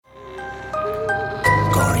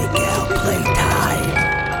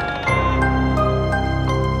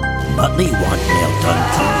desperately want nail done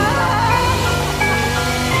too.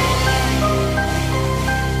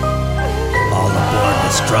 All aboard the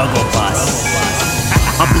struggle bus.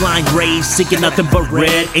 A blind rage, seeking nothing but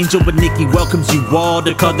red. Angel and Nikki welcomes you all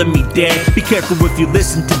to color me dead. Be careful if you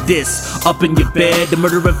listen to this up in your bed. The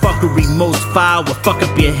murder and fuckery most foul will fuck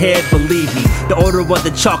up your head, believe me. The order of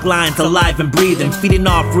the chalk lines alive and breathing, feeding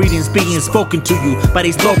off readings being spoken to you by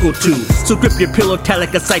these local two. So grip your pillow tight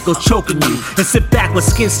like a psycho choking you, and sit back with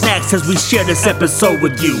skin snacks as we share this episode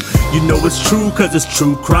with you. You know it's true cause it's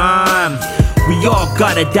true crime. We all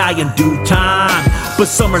gotta die in due time, but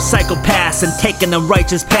some are psychopaths and taking a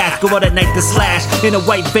righteous path. Go out at night to slash in a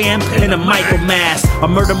white van in a micro mask. A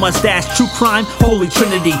murder mustache, true crime, holy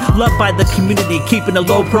trinity. Loved by the community, keeping a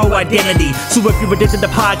low pro identity. So if you're addicted to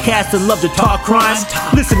podcasts and love to talk crimes,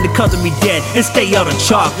 listen to Color Me Dead and stay out of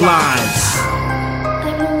chalk lines.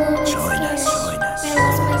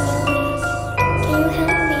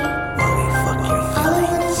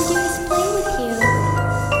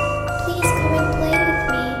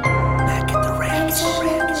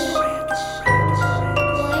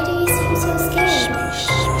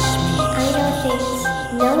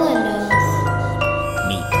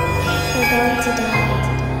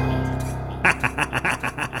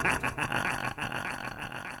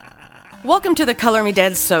 Welcome to the Color Me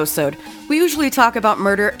Dead So-Sode. We usually talk about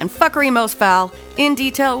murder and fuckery most foul, in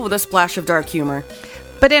detail with a splash of dark humor.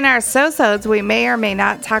 But in our So-Sodes, we may or may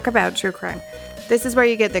not talk about true crime. This is where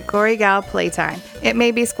you get the gory gal playtime. It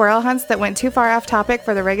may be squirrel hunts that went too far off topic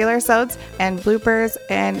for the regular sods, and bloopers,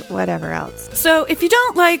 and whatever else. So if you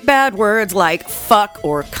don't like bad words like fuck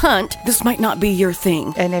or cunt, this might not be your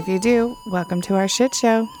thing. And if you do, welcome to our shit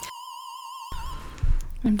show.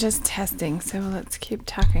 I'm just testing, so let's keep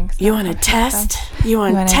talking. You want to test? You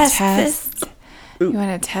want to test this? You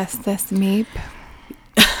want to test this meep?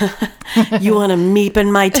 You want to meep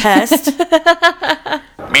in my test?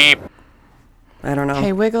 Meep. I don't know.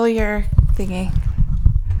 Hey, wiggle your thingy.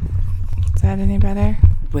 Is that any better?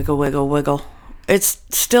 Wiggle, wiggle, wiggle. It's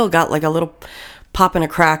still got like a little pop and a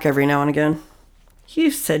crack every now and again.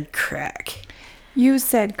 You said crack. You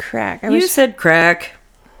said crack. You said crack.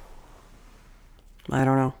 I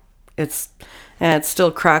don't know. It's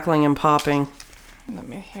still crackling and popping. Let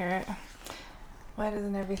me hear it. Why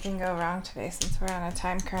doesn't everything go wrong today since we're on a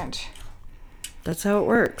time crunch? That's how it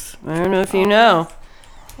works. I don't know if you know.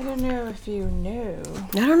 I don't know if you know.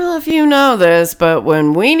 I don't know if you know this, but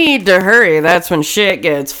when we need to hurry, that's when shit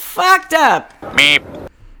gets fucked up. Meep.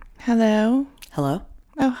 Hello? Hello?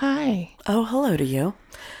 Oh, hi. Oh, hello to you.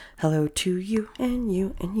 Hello to you and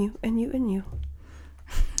you and you and you and you.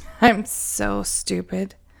 I'm so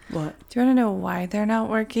stupid. What? Do you want to know why they're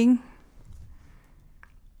not working?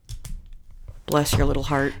 Bless your little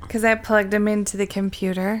heart. Because I plugged them into the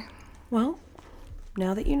computer. Well,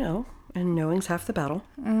 now that you know, and knowing's half the battle.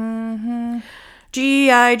 Mm-hmm.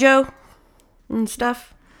 G.I. Joe and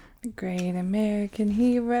stuff. Great American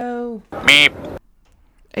hero. Meep.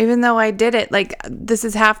 Even though I did it, like, this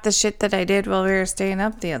is half the shit that I did while we were staying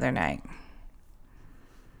up the other night.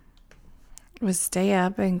 Was stay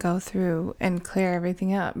up and go through and clear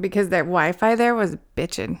everything up because their Wi-Fi there was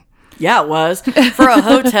bitching. Yeah, it was. For a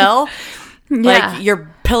hotel, Yeah. like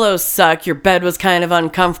your pillows suck, your bed was kind of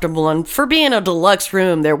uncomfortable, and for being a deluxe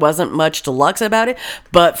room, there wasn't much deluxe about it,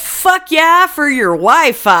 but fuck yeah for your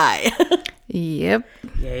Wi-Fi. Yep.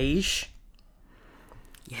 Yeesh.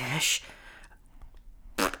 Yeesh.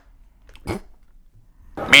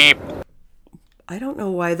 Meep. I don't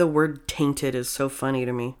know why the word tainted is so funny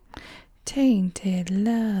to me. Tainted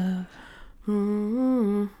love.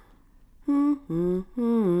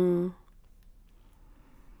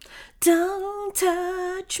 Don't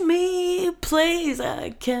touch me, please.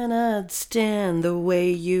 I cannot stand the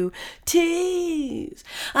way you tease.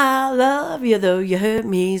 I love you, though you hurt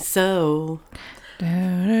me so.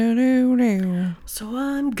 So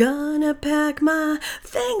I'm gonna pack my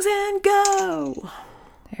things and go.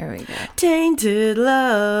 There we go. Tainted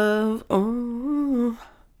love. Oh.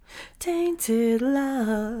 Tainted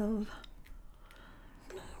love.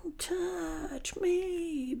 Don't touch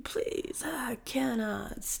me, please. I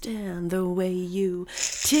cannot stand the way you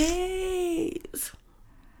tease.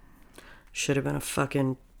 Should have been a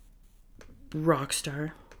fucking rock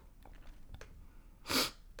star.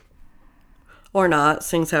 Or not.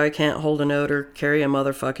 Sings how I can't hold a note or carry a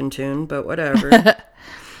motherfucking tune, but whatever.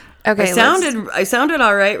 Okay. I sounded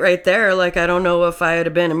all right there. Like, I don't know if I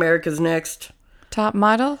had been America's Next Top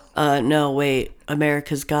model? No, wait.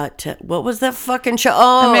 America's Got what was that fucking show?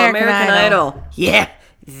 Oh, American Idol. Yeah,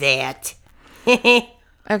 that.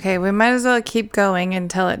 Okay, we might as well keep going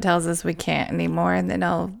until it tells us we can't anymore, and then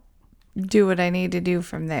I'll do what I need to do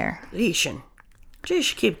from there. Leishan.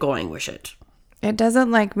 Just keep going with it. It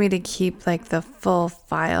doesn't like me to keep like the full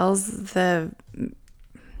files, the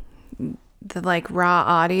like raw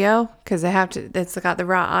audio, because it's got the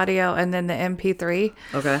raw audio and then the MP3.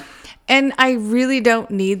 Okay. And I really don't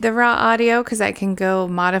need the raw audio because I can go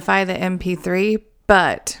modify the MP3,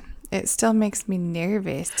 but it still makes me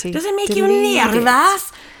nervous to Does it make you delete it.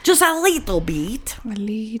 nervous? Just a little bit. A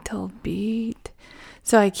little bit.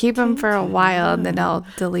 So I keep them for a while and then I'll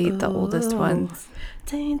delete the oldest ones.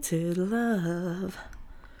 Tainted love.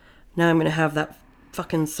 Now I'm gonna have that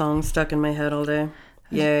fucking song stuck in my head all day.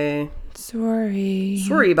 Yay. Sorry.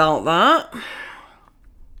 Sorry about that.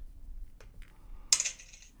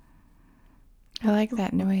 I like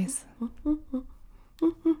that noise.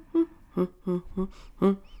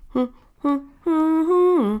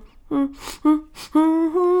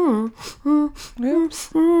 Oops.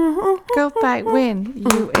 Go fight win.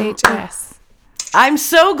 UHS. I'm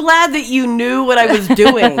so glad that you knew what I was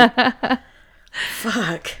doing.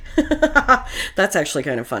 Fuck. That's actually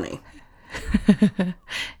kind of funny.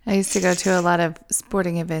 I used to go to a lot of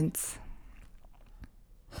sporting events.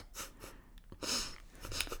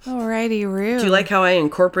 Alrighty, Rue. Do you like how I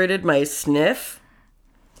incorporated my sniff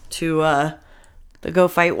to the Go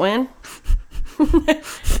Fight Win?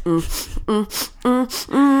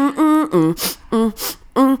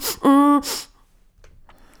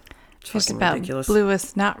 Just about ridiculous. blew a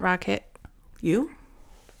snot rocket. You?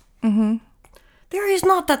 Mm-hmm. There is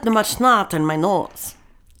not that much snot in my nose.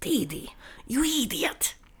 Didi, you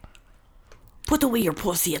idiot. Put away your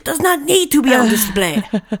pussy. It does not need to be on display.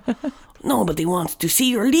 Nobody wants to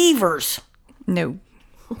see your levers. No.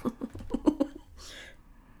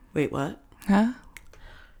 Wait, what? Huh?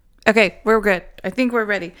 Okay, we're good. I think we're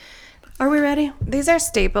ready. Are we ready? These are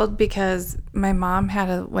stapled because my mom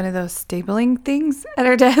had one of those stapling things at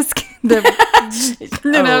her desk. And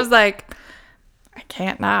I was like, I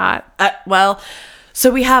can't not. Well,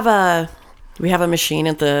 so we have a machine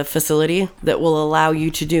at the facility that will allow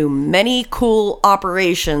you to do many cool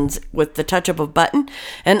operations with the touch of a button.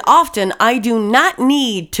 And often I do not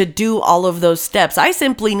need to do all of those steps. I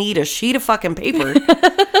simply need a sheet of fucking paper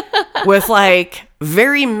with like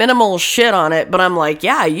very minimal shit on it. But I'm like,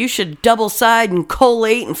 yeah, you should double side and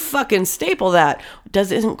collate and fucking staple that.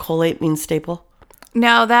 Isn't collate mean staple?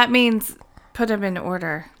 No, that means put them in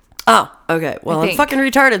order. Oh, okay. Well, I'm think. fucking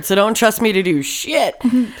retarded, so don't trust me to do shit.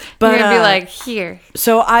 But You're going to be like, here.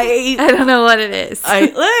 so I I don't know what it is.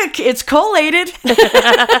 look, it's collated.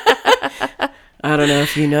 I don't know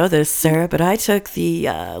if you know this, Sarah, but I took the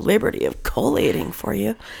liberty of collating for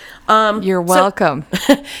you. You're welcome.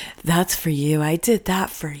 That's for you. I did that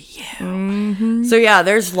for you. Mm-hmm. So yeah,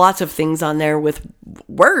 there's lots of things on there with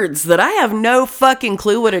words that I have no fucking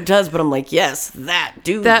clue what it does, but I'm like, yes, that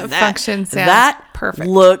function sounds that perfect.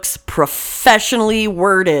 Looks professionally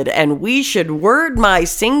worded, and we should word my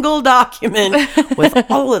single document with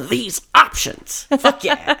all of these options. Fuck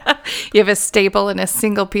yeah. You have a staple and a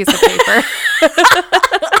single piece of paper.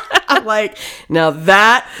 I'm like, now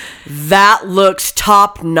that looks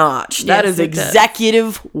top notch. That Yes, is it does.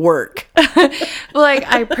 executive work. Like,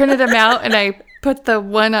 I printed them out and I put the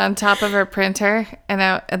one on top of her printer and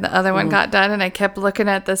the other one got done, and I kept looking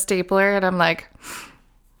at the stapler and I'm like,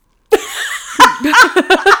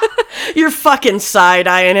 You're fucking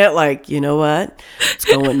side-eyeing it like, you know what? It's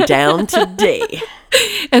going down today.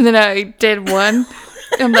 and then I did one.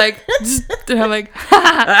 I'm like,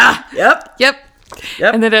 Yep. yep.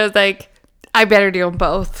 And then I was like, I better do them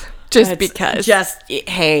both just because.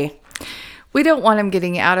 Hey, We don't want them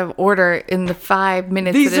getting out of order in the 5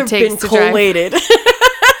 minutes these that it have takes been to drive. collated.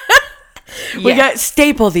 We got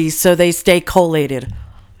staple these so they stay collated.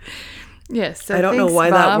 Yes. So I don't know thanks, why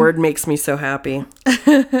that Mom. word makes me so happy.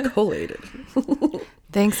 Collated.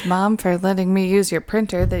 Thanks, Mom, for letting me use your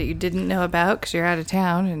printer that you didn't know about because you're out of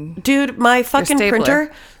town. And Dude, my fucking stapler.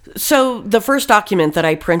 printer. So the first document that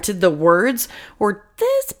I printed, the words were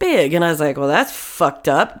this big. And I was like, well, that's fucked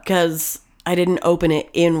up because I didn't open it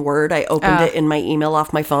in Word. I opened it in my email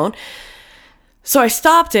off my phone. So I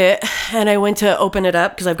stopped it and I went to open it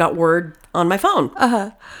up because I've got Word on my phone.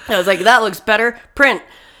 I was like, that looks better. Print.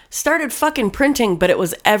 Started fucking printing, but it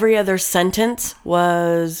was every other sentence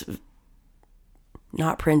was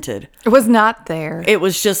not printed. it was not there. It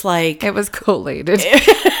was just like It was collated.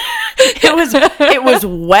 it was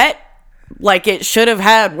wet, like it should have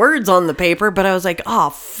had words on the paper, but I was like, oh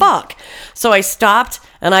fuck. So I stopped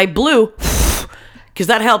and I blew because because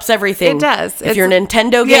that helps everything. It does. If your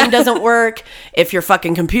Nintendo game doesn't work, if your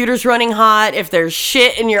fucking computer's running hot, if there's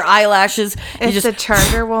shit in your eyelashes, if the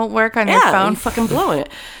charger won't work on your phone, you fucking blowing it.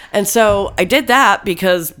 And so I did that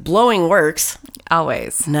because blowing works.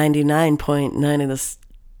 Always.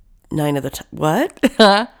 99.9 of the time. What?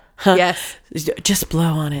 Yes. Just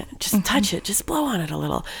blow on it. Just touch it. Just blow on it a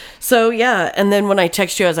little. So, yeah. And then when I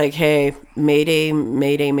text you, I was like, hey, mayday,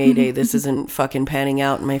 mayday, mayday. This isn't fucking panning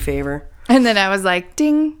out in my favor. And then I was like,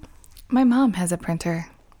 ding, my mom has a printer.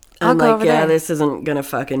 I'm like, yeah, this isn't going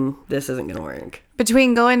to work.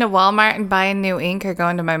 Between going to Walmart and buying new ink or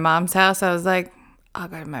going to my mom's house, I was like, I'll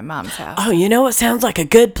go to my mom's house. Oh, you know what sounds like a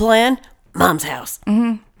good plan? Mom's house.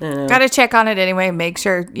 Mm-hmm. Got to check on it anyway. Make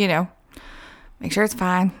sure it's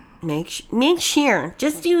fine. Make sure.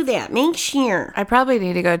 Just do that. Make sure. I probably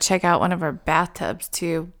need to go check out one of our bathtubs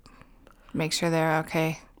to make sure they're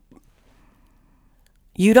okay.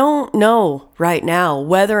 You don't know right now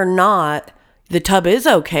whether or not the tub is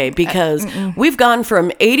okay because we've gone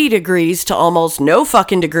from 80 degrees to almost no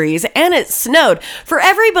fucking degrees, and it snowed. For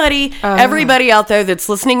everybody out there that's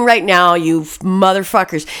listening right now, you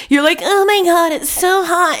motherfuckers, you're like, oh my God, it's so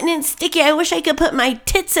hot and it's sticky. I wish I could put my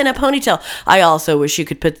tits in a ponytail. I also wish you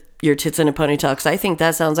could put your tits in a ponytail because I think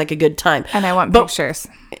that sounds like a good time. And I want pictures.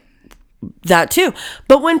 That too.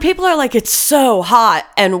 But when people are like, it's so hot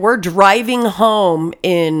and we're driving home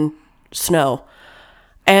in snow,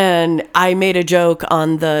 and I made a joke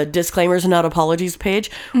on the disclaimers and not apologies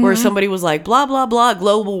page where somebody was like, blah, blah, blah,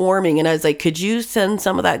 global warming. And I was like, could you send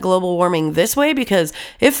some of that global warming this way? Because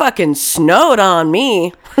it fucking snowed on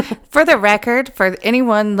me. For the record, for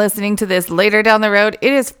anyone listening to this later down the road,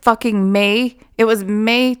 it is fucking May. It was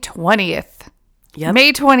May 20th. Yep.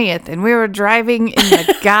 May 20th. And we were driving in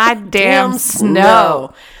the goddamn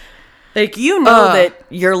snow. Like, that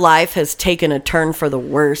your life has taken a turn for the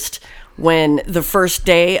worst when the first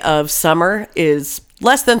day of summer is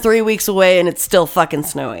less than 3 weeks away and it's still fucking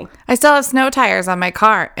snowing. I still have snow tires on my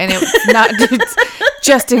car, and it's not it's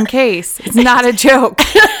just in case. It's not a joke.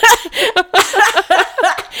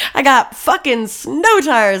 I got fucking snow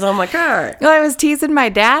tires on my car. Well, I was teasing my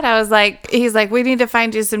dad. He's like, we need to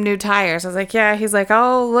find you some new tires. I was like, yeah. He's like,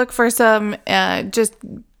 I'll look for some. Just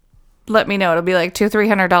let me know. It'll be like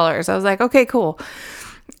 $200-$300. I was like, okay, cool.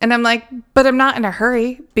 And I'm like, but I'm not in a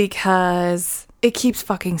hurry because it keeps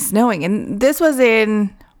fucking snowing. And this was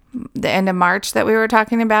in the end of March that we were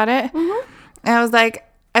talking about it. Mm-hmm. And I was like,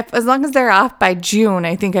 as long as they're off by June,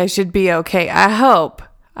 I think I should be okay. I hope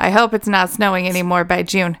it's not snowing anymore by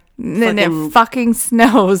June. Then it fucking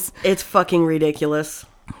snows. It's fucking ridiculous.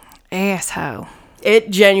 Asshole. It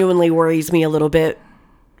genuinely worries me a little bit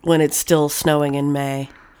when it's still snowing in May.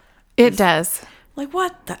 It does. Like,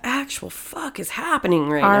 what the actual fuck is happening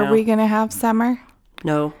right now? Are we going to have summer?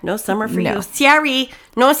 No summer for you. Sorry,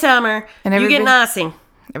 no summer. And you get nothing.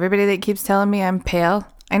 Everybody that keeps telling me I'm pale,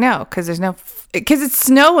 I know, because it's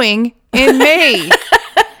snowing in May.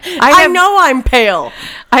 I know I'm pale.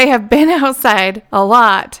 I have been outside a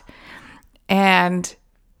lot, and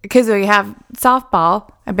because we have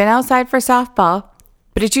softball, I've been outside for softball,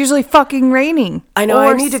 but it's usually fucking raining. I know,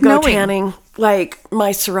 I need to go tanning. Like,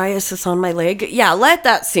 my psoriasis on my leg. Yeah, let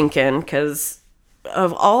that sink in, because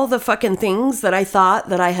of all the fucking things that I thought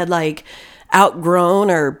that I had, like,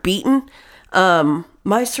 outgrown or beaten, my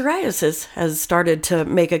psoriasis has started to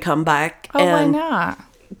make a comeback. Oh, why not?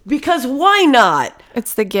 Because why not?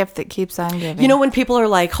 It's the gift that keeps on giving. You know, when people are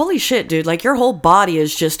like, holy shit, dude, like, your whole body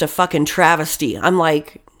is just a fucking travesty. I'm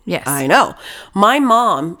like... Yes. I know. My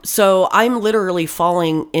mom, so I'm literally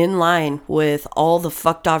falling in line with all the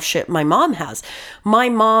fucked off shit my mom has. My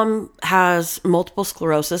mom has multiple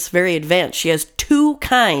sclerosis, very advanced. She has 2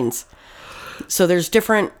 kinds. So there's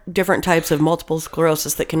different types of multiple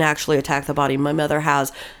sclerosis that can actually attack the body. My mother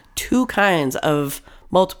has 2 kinds of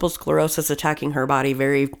multiple sclerosis attacking her body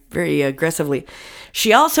very, very aggressively.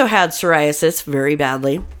 She also had psoriasis very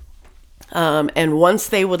badly. And once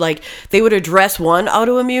they would address one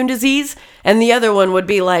autoimmune disease and the other one would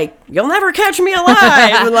be like, you'll never catch me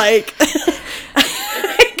alive. Like,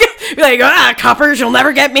 be like, coppers, you'll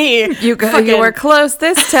never get me. You were close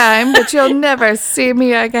this time, but you'll never see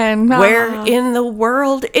me again. Where in the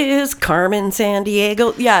world is Carmen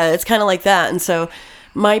Sandiego? Yeah, it's kind of like that. And so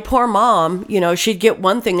my poor mom, she'd get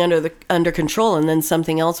one thing under control and then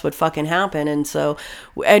something else would fucking happen. And so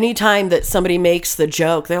anytime that somebody makes the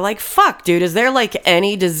joke, they're like, fuck, dude, is there like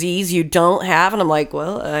any disease you don't have? And I'm like,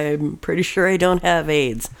 well, I'm pretty sure I don't have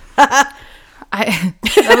AIDS. That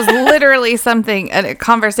was literally a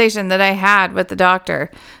conversation that I had with the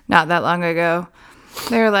doctor not that long ago.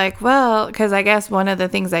 They were like, well, because I guess one of the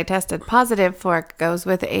things I tested positive for goes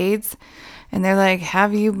with AIDS. And they're like,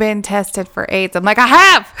 have you been tested for AIDS? I'm like, I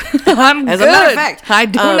have. I'm As good. a matter of fact, I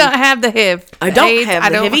do not have the HIV. I don't AIDS, have I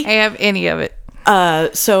the don't HIV. have any of it.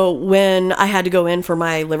 So when I had to go in for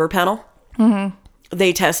my liver panel,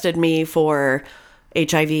 they tested me for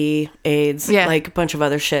HIV, AIDS, Yeah. like a bunch of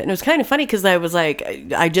other shit. And it was kind of funny because I was like,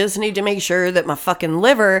 I just need to make sure that my fucking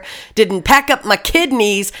liver didn't pack up my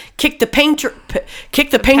kidneys, kick the pancreas,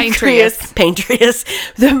 kick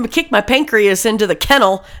my pancreas into the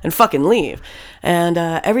kennel and fucking leave. And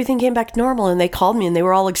everything came back to normal, and they called me and they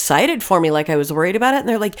were all excited for me, like I was worried about it. And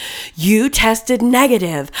they're like, you tested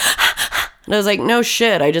negative. And I was like, no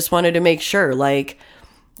shit. I just wanted to make sure, like,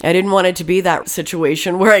 I didn't want it to be that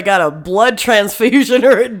situation where I got a blood transfusion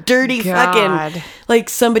or a dirty fucking, like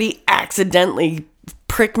somebody accidentally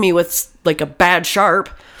pricked me with like a bad sharp.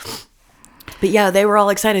 But yeah, they were all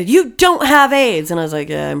excited. You don't have AIDS. And I was like,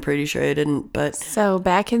 yeah, I'm pretty sure I didn't. But So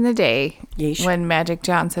back in the day, Yeesh. when Magic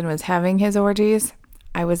Johnson was having his orgies,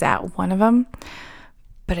 I was at one of them,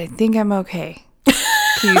 but I think I'm okay.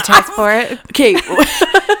 Can you test for it? okay,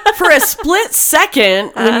 for a split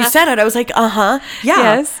second when you said it, I was like, yeah.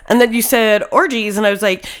 Yes. And then you said orgies, and I was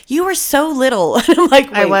like, you were so little. And I'm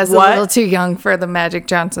like, wait, I was what? a little too young for the Magic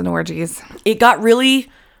Johnson orgies. It got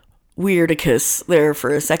really weirdicus there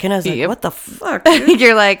for a second. I was like, Yep. what the fuck, dude?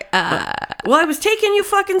 You're like, Well, I was taking you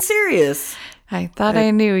fucking serious. I thought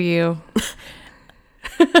I knew you.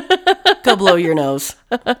 Go blow your nose.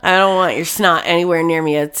 I don't want your snot anywhere near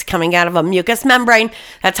me. It's coming out of a mucous membrane.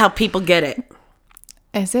 That's how people get it.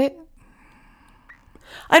 Is it?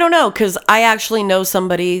 I don't know, because I actually know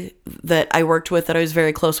somebody that I worked with that I was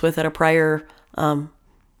very close with at a prior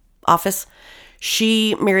office.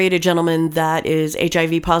 She married a gentleman that is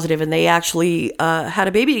HIV positive, and they actually had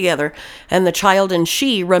a baby together. And the child and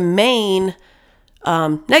she remain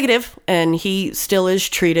negative, and he still is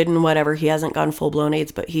treated and whatever. He hasn't gone full-blown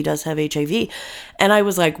AIDS, but he does have HIV. And I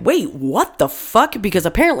was like, wait, what the fuck? Because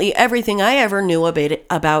apparently everything I ever knew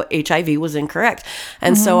about HIV was incorrect.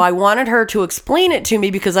 And so I wanted her to explain it to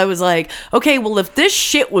me, because I was like, okay, well, if this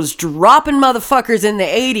shit was dropping motherfuckers in the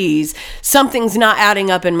 80s, something's not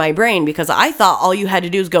adding up in my brain, because I thought all you had to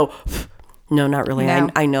do is go, no, not really.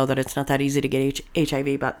 No. I know that it's not that easy to get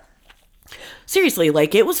HIV, but seriously,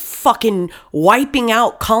 like, it was fucking wiping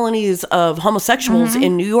out colonies of homosexuals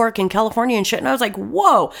in New York and California and shit. And I was like,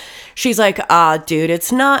 whoa. She's like, dude,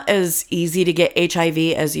 it's not as easy to get HIV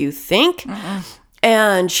as you think.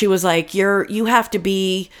 And she was like, you have to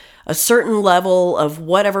be a certain level of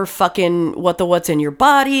whatever fucking, what's in your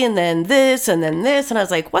body, and then this, and then this. And I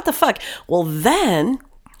was like, what the fuck? Well, then,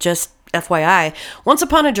 just FYI, Once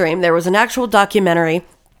Upon a Dream, there was an actual documentary,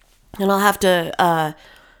 and I'll have to,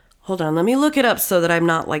 hold on, let me look it up so that I'm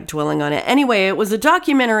not like dwelling on it. Anyway, it was a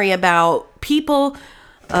documentary about people.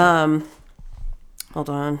 Hold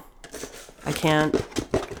on. I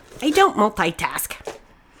don't multitask.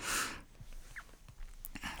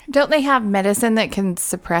 Don't they have medicine that can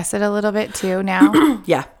suppress it a little bit too now?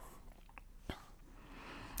 Yeah.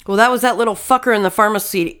 Well, that was that little fucker in the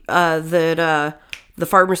pharmacy, the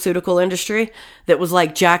pharmaceutical industry that was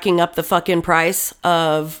like jacking up the fucking price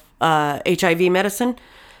of HIV medicine.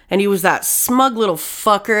 And he was that smug little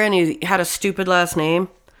fucker, and he had a stupid last name.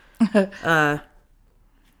 I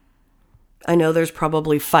know there's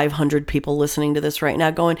probably 500 people listening to this right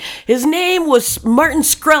now going, his name was Martin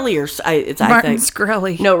Shkreli, or Martin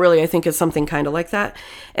Shkreli. No, really, I think it's something kind of like that.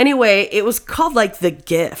 Anyway, it was called like The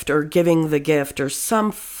Gift or Giving the Gift or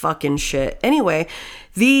some fucking shit. Anyway,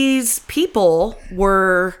 these people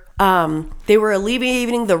were they were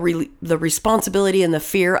alleviating the responsibility and the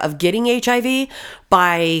fear of getting HIV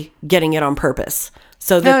by getting it on purpose.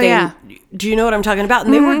 So that do you know what I'm talking about?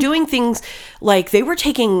 And they were doing things like they were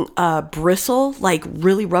taking bristle, like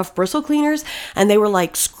really rough bristle cleaners, and they were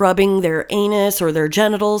like scrubbing their anus or their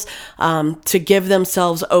genitals to give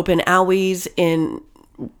themselves open owies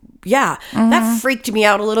that freaked me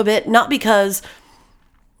out a little bit. Not because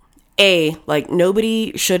like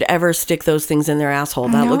nobody should ever stick those things in their asshole.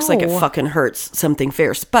 That looks like it fucking hurts something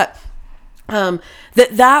fierce. But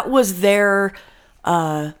that was their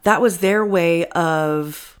way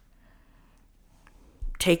of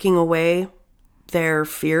taking away their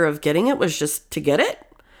fear of getting it, was just to get it.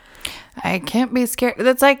 I can't be scared.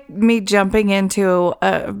 That's like me jumping into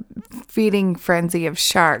a feeding frenzy of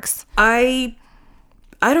sharks. I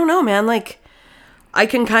don't know, man. Like, I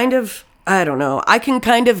can kind of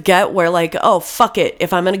get where, like, oh, fuck it.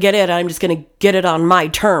 If I'm going to get it, I'm just going to get it on my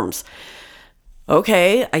terms.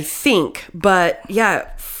 Okay, I think. But, yeah,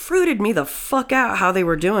 it fruited me the fuck out how they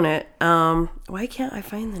were doing it. Why can't I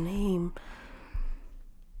find the name?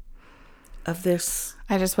 of this.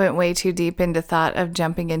 I just went way too deep into thought of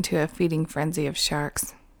jumping into a feeding frenzy of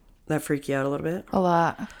sharks. That freaked you out a little bit? A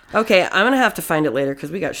lot. Okay, I'm going to have to find it later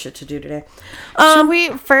because we got shit to do today.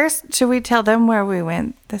 Should we tell them where we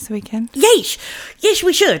went this weekend? Yes,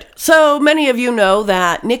 we should. So many of you know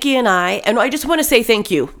that Nikki and I just want to say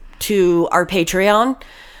thank you to our Patreon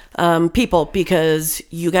people, because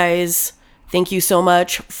you guys, thank you so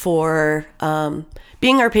much for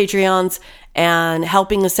being our Patreons and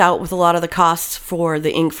helping us out with a lot of the costs for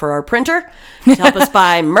the ink for our printer, to help us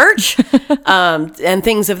buy merch and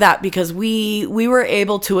things of that, because we were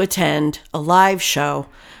able to attend a live show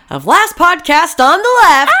of Last Podcast on the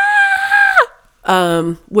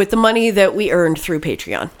Left with the money that we earned through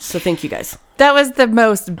Patreon. So thank you guys. That was the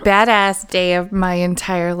most badass day of my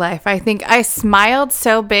entire life. I think I smiled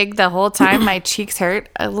so big the whole time. My cheeks hurt.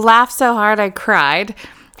 I laughed so hard I cried.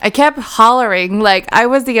 I kept hollering like I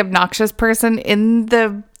was the obnoxious person in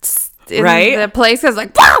the place. I was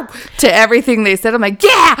like, "Whoa!" to everything they said. I'm like,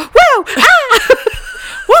 "Yeah, woo, ah!"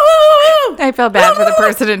 Woo, woo, woo. I felt bad for the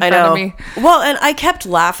person in front of me. Well, and I kept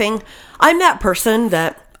laughing. I'm that person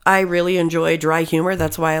that I really enjoy dry humor.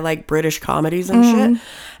 That's why I like British comedies and shit.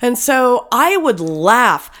 And so I would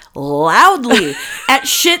laugh loudly at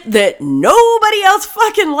shit that nobody else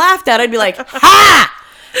fucking laughed at. I'd be like, "Ha!"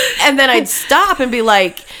 And then I'd stop and be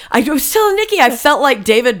like, I was telling Nikki, I felt like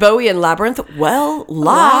David Bowie in Labyrinth. Well,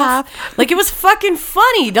 laugh. Like, it was fucking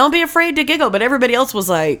funny. Don't be afraid to giggle. But everybody else was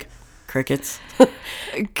like, crickets.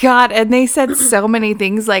 God, and they said so many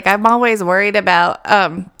things. Like, I'm always worried about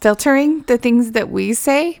filtering the things that we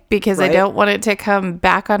say, because I don't want it to come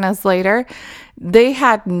back on us later. They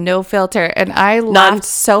had no filter, and I laughed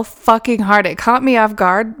so fucking hard. It caught me off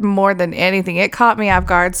guard more than anything. It caught me off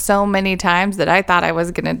guard so many times that I thought I was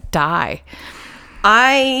gonna die.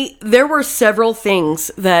 There were several things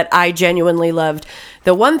that I genuinely loved.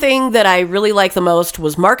 The one thing that I really liked the most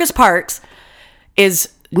was Marcus Parks is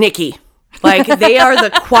Nikki. Like, they are the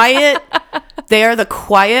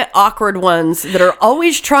quiet, awkward ones that are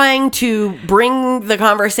always trying to bring the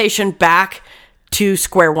conversation back to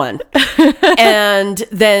square one. And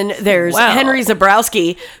then there's Henry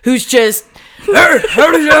Zabrowski, who's just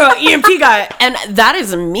EMT guy. And that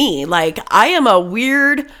is me. Like, I am a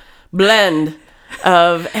weird blend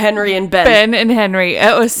of Henry and Ben. Ben and Henry.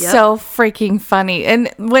 It was so freaking funny.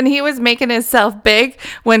 And when he was making himself big,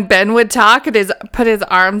 when Ben would talk and put his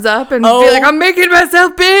arms up and be like, "I'm making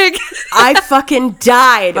myself big." I fucking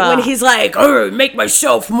died when he's like, "Oh, make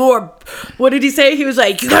myself more." What did he say? He was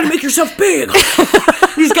like, "You gotta make yourself big."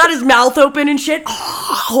 He's got his mouth open and shit,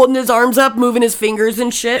 holding his arms up, moving his fingers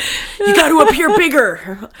and shit. You got to appear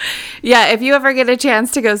bigger. Yeah, if you ever get a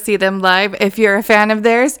chance to go see them live, if you're a fan of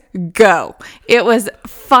theirs, go. It was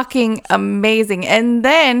fucking amazing. And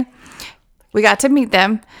then we got to meet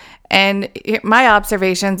them. And my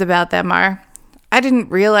observations about them are, I didn't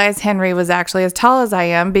realize Henry was actually as tall as I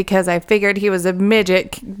am, because I figured he was a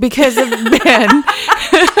midget because of Ben.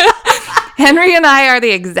 Henry and I are the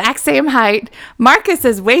exact same height. Marcus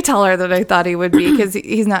is way taller than I thought he would be, because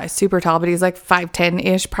he's not super tall, but he's like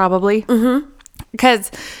 5'10"-ish probably.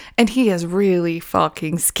 And he is really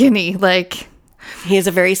fucking skinny. Like, he is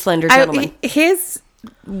a very slender gentleman. His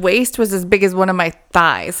waist was as big as one of my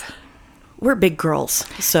thighs. We're big girls,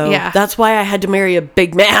 so that's why I had to marry a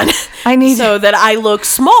big man. So that I look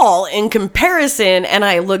small in comparison, and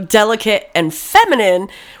I look delicate and feminine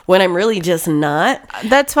when I'm really just not.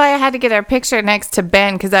 That's why I had to get our picture next to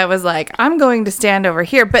Ben, because I was like, I'm going to stand over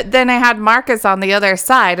here. But then I had Marcus on the other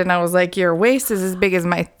side, and I was like, your waist is as big as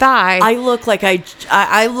my thigh. I look like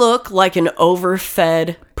I look like an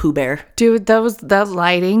overfed Pooh Bear. Dude, the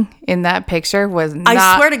lighting in that picture was not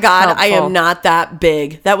I swear to God, helpful. I am not that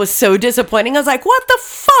big. That was so disappointing. I was like, what the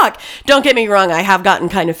fuck? Don't get me wrong, I have gotten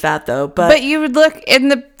kind of fat though. But you would look, in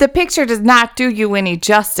the picture does not do you any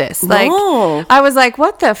justice. Like, no. I was like,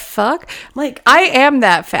 what the fuck? Like, I am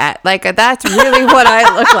that fat. Like, that's really what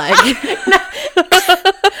I look like.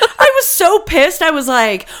 I was so pissed. I was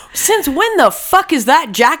like, since when the fuck is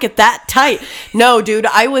that jacket that tight? No, dude,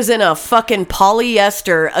 I was in a fucking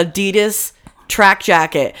polyester Adidas track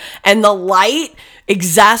jacket, and the light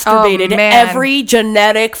exacerbated every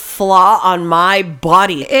genetic flaw on my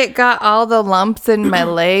body. It got all the lumps in my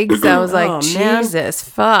legs. I was like, Jesus,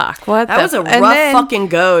 fuck. What that was a rough fucking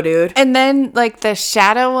go, dude. And then, like, the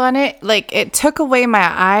shadow on it, like, it took away my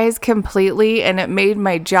eyes completely, and it made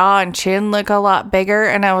my jaw and chin look a lot bigger.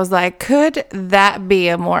 And I was like, could that be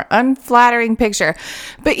a more unflattering picture?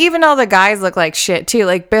 But even all the guys look like shit, too.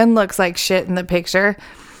 Like, Ben looks like shit in the picture.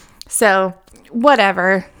 So,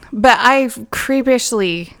 whatever. But I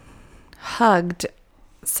creepishly hugged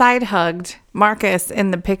side hugged Marcus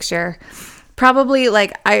in the picture. Probably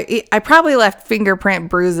like I probably left fingerprint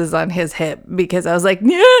bruises on his hip because I was like,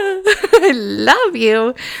 yeah, I love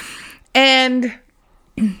you. And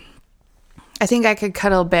I think I could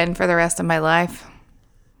cuddle Ben for the rest of my life.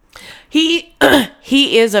 He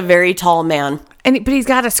is a very tall man. But he's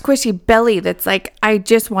got a squishy belly that's like, I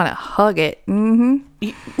just want to hug it.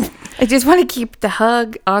 I just want to keep the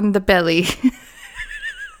hug on the belly.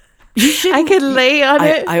 I could lay on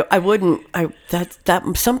it. I wouldn't.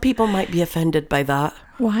 That some people might be offended by that.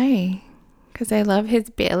 Why? Because I love his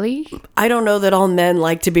belly? I don't know that all men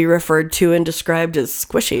like to be referred to and described as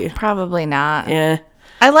squishy. Probably not. Yeah.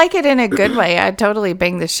 I like it in a good way. I'd totally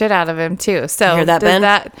bang the shit out of him too. So hear that,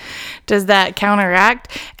 Ben? Does that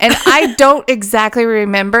counteract? And I don't exactly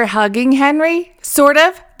remember hugging Henry, sort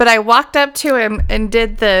of, but I walked up to him and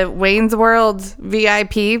did the Wayne's World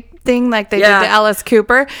VIP thing like they did to Alice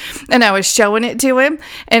Cooper, and I was showing it to him,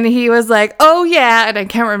 and he was like, oh yeah, and I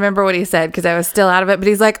can't remember what he said because I was still out of it, but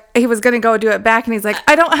he's like, he was gonna go do it back, and he's like,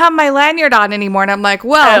 I don't have my lanyard on anymore, and I'm like,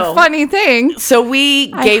 well, funny thing, so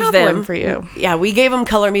we gave them one for you. Yeah, we gave them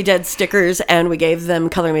Color Me Dead stickers, and we gave them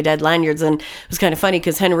Color Me Dead lanyards, and it was kind of funny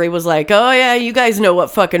because Henry was like, oh yeah, you guys know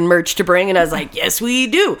what fucking merch to bring, and I was like, yes we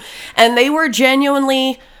do, and they were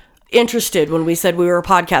genuinely interested when we said we were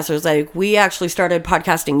podcasters. Like, we actually started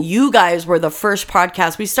podcasting. You guys were the first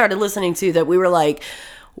podcast we started listening to that we were like,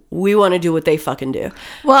 we want to do what they fucking do.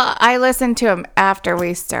 Well, I listened to them after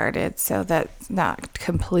we started, so that's not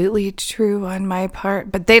completely true on my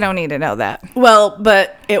part, but they don't need to know that. Well,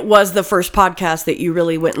 but it was the first podcast that you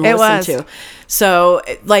really went and listened to. So,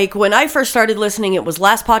 like, when I first started listening, it was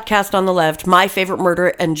Last Podcast on the Left, My Favorite Murder,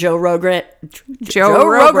 and Joe Rogan. Joe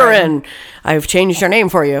Rogan. I've changed your name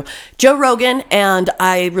for you. Joe Rogan, and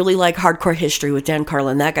I really like Hardcore History with Dan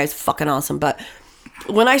Carlin. That guy's fucking awesome, but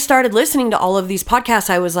when I started listening to all of these podcasts,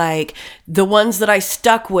 I was like, the ones that I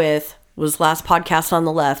stuck with was Last Podcast on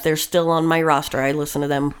the Left. They're still on my roster. I listen to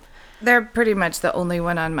them. They're pretty much the only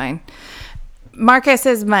one on mine. Marcus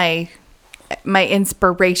is my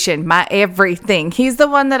inspiration, my everything. He's the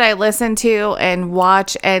one that I listen to and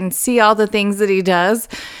watch and see all the things that he does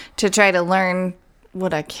to try to learn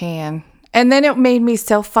what I can. And then it made me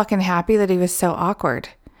so fucking happy that he was so awkward.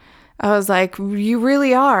 I was like, you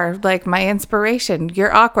really are like my inspiration.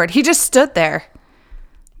 You're awkward. He just stood there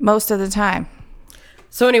most of the time.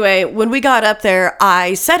 So anyway, when we got up there,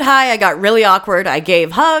 I said hi. I got really awkward. I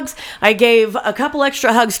gave hugs. I gave a couple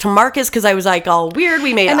extra hugs to Marcus because I was like all weird.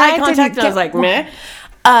 We made eye contact and I was like, meh.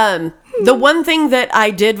 The one thing that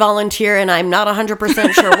I did volunteer, and I'm not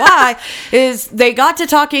 100% sure why, is they got to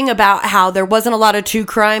talking about how there wasn't a lot of true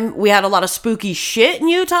crime. We had a lot of spooky shit in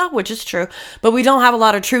Utah, which is true, but we don't have a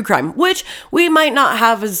lot of true crime, which we might not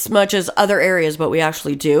have as much as other areas, but we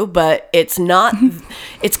actually do. But it's not,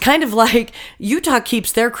 it's kind of like Utah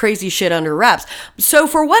keeps their crazy shit under wraps. So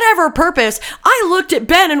for whatever purpose, I looked at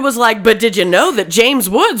Ben and was like, but did you know that James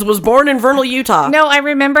Woods was born in Vernal, Utah? No, I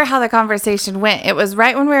remember how the conversation went. It was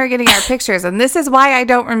right when we were getting our pictures, and this is why I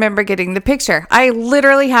don't remember getting the picture. I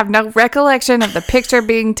literally have no recollection of the picture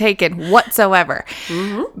being taken whatsoever.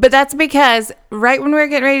 Mm-hmm. But that's because right when we were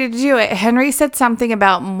getting ready to do it, Henry said something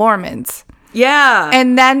about Mormons. Yeah.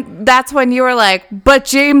 And then that's when you were like, but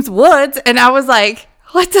James Woods, and I was like,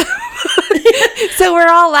 what the So we're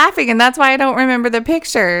all laughing, and that's why I don't remember the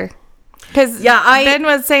picture. Because Ben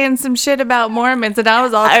was saying some shit about Mormons, and I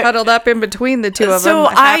was all cuddled up in between the two of them,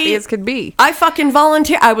 happy as could be. I fucking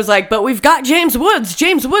volunteer. I was like, but we've got James Woods.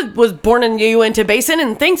 James Woods was born in Uinta Basin,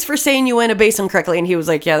 and thanks for saying Uinta Basin correctly. And he was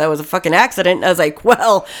like, yeah, that was a fucking accident. And I was like,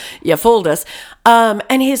 well, you fooled us.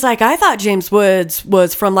 And he's like, I thought James Woods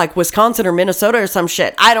was from like Wisconsin or Minnesota or some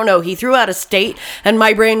shit. I don't know. He threw out a state, and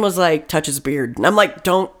my brain was like, touch his beard. And I'm like,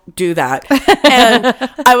 don't do that. And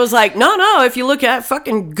I was like, no, if you look at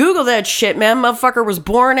fucking Google that shit, man, motherfucker was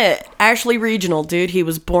born at Ashley Regional, dude. He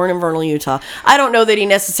was born in Vernal, Utah. I don't know that he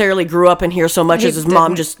necessarily grew up in here so much as his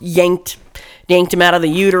mom just yanked him out of the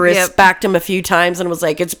uterus, backed him a few times, and was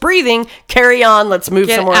like, it's breathing, carry on, let's move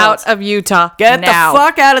somewhere else. Get out of Utah. Get the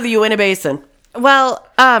fuck out of the Uinta Basin. Well,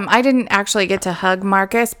 I didn't actually get to hug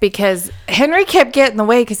Marcus because Henry kept getting in the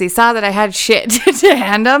way because he saw that I had shit to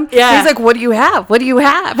hand him. Yeah. He's like, what do you have? What do you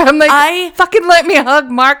have? I'm like, fucking let me hug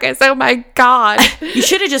Marcus. Oh my God. You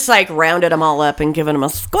should have just like rounded them all up and given them a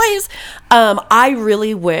squeeze. I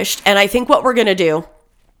really wished, and I think what we're going to do,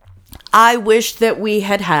 I wish that we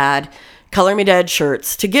had Color Me Dead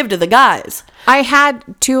shirts to give to the guys. I had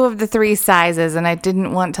 2 of the 3 sizes, and I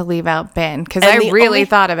didn't want to leave out Ben because I really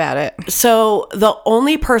thought about it. So the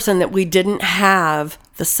only person that we didn't have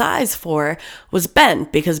the size for was Ben,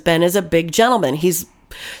 because Ben is a big gentleman.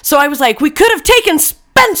 So I was like, we could have taken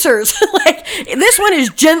Spencer's. Like, this one is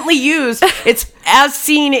gently used. It's as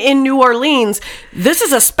seen in New Orleans. This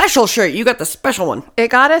is a special shirt. You got the special one. It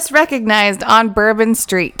got us recognized on Bourbon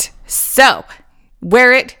Street. So,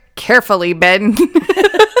 wear it carefully, Ben.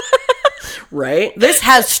 Right? This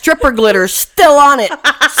has stripper glitter still on it.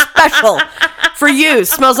 Special for you.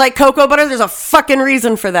 Smells like cocoa butter. There's a fucking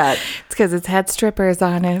reason for that. It's because it's had strippers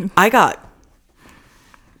on it. I got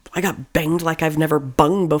banged like I've never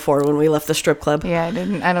bunged before when we left the strip club. Yeah, I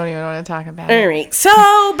don't even want to talk about All it. right.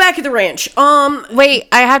 So, back at the ranch. Wait,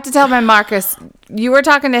 I have to tell my Marcus, you were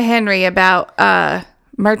talking to Henry about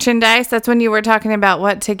merchandise. That's when you were talking about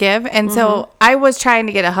what to give. And so I was trying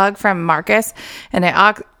to get a hug from Marcus, and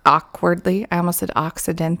I awkwardly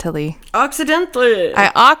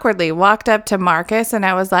walked up to Marcus, and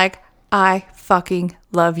I was like, I fucking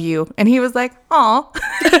love you. And he was like, aw.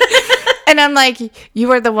 And I'm like,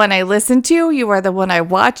 you are the one I listen to. You are the one I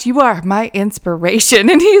watch. You are my inspiration.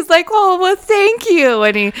 And he's like, oh, well, thank you.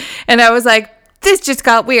 And I was like, this just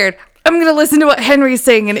got weird. I'm going to listen to what Henry's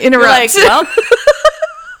saying and interrupt. You're like, well,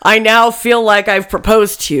 I now feel like I've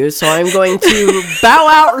proposed to you, so I'm going to bow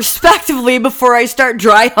out respectively before I start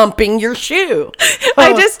dry humping your shoe.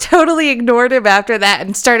 I just totally ignored him after that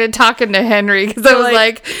and started talking to Henry because I was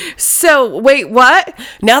like, so wait, what?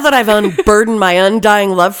 Now that I've unburdened my undying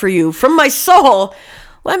love for you from my soul,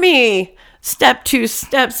 let me step 2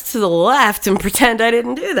 steps to the left and pretend I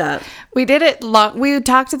didn't do that. We did it long. We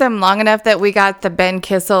talked to them long enough that we got the Ben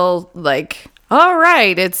Kissel, like, all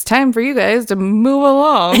right, it's time for you guys to move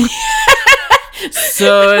along.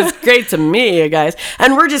 So it's great to meet you guys.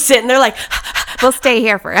 And we're just sitting there like, we'll stay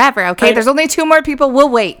here forever, okay? Right. There's only 2 more people. We'll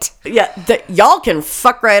wait. yeah, y'all can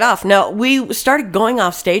fuck right off. No, we started going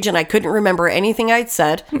off stage and I couldn't remember anything I'd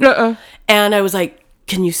said. And I was like,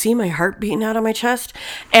 can you see my heart beating out of my chest?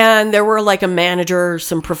 And there were like a manager,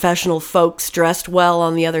 some professional folks dressed well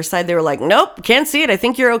on the other side. They were like, nope, can't see it. I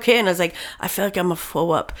think you're okay. And I was like, I feel like I'm a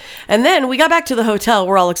flow up. And then we got back to the hotel.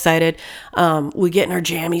 We're all excited. We get in our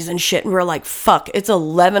jammies and shit. And we're like, fuck, it's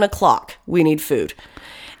 11 o'clock. We need food.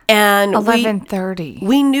 And 11:30.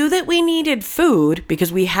 We knew that we needed food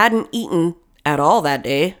because we hadn't eaten at all that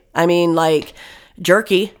day. I mean, like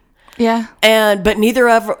jerky. Yeah. But neither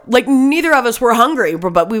of us were hungry,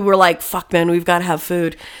 but we were like, fuck, man, we've got to have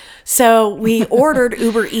food. So we ordered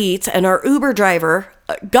Uber Eats, and our Uber driver,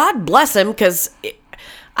 God bless him, because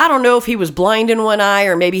I don't know if he was blind in one eye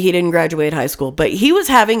or maybe he didn't graduate high school, but he was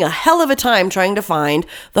having a hell of a time trying to find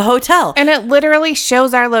the hotel. And it literally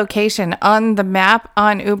shows our location on the map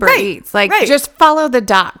on Uber Eats. Like, just follow the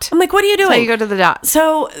dot. I'm like, what are you doing? So you go to the dot.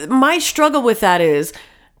 So my struggle with that is,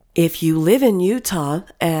 if you live in Utah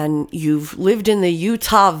and you've lived in the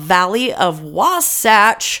Utah Valley of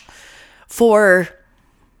Wasatch for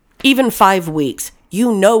even 5 weeks,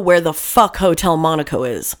 you know where the fuck Hotel Monaco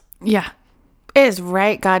is. Yeah. It is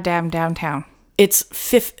right goddamn downtown. It's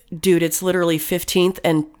it's literally 15th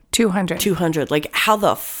and 200. Like, how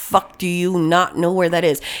the fuck do you not know where that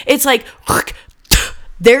is? It's like,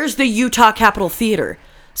 there's the Utah Capitol Theater.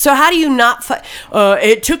 So how do you not?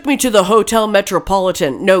 It took me to the Hotel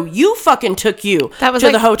Metropolitan. No, you fucking took you that was to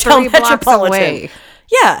like the Hotel 3 blocks Metropolitan. Away.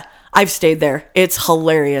 Yeah, I've stayed there. It's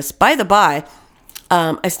hilarious. By the by,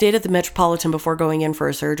 I stayed at the Metropolitan before going in for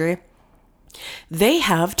a surgery. They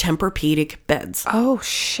have Tempur-Pedic beds. Oh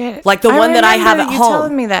shit! Like the one that I have at home. You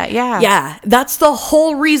telling me that? Yeah. Yeah, that's the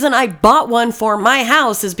whole reason I bought one for my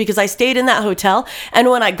house, is because I stayed in that hotel, and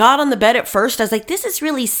when I got on the bed at first, I was like, "This is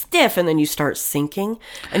really stiff," and then you start sinking,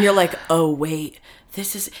 and you're like, "Oh wait,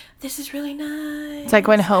 this is really nice." It's like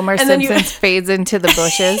when Homer Simpson fades into the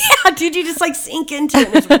bushes. Yeah, dude, you just like sink into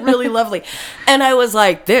it. It's really lovely. And I was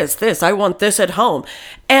like, I want this at home.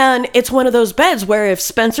 And it's one of those beds where if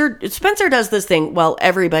Spencer does this thing, well,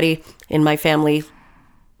 everybody in my family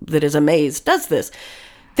that is amazed does this.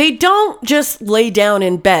 They don't just lay down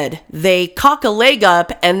in bed. They cock a leg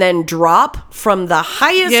up and then drop from the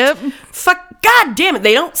highest. Yep. God damn it.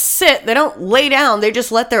 They don't sit. They don't lay down. They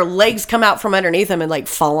just let their legs come out from underneath them and like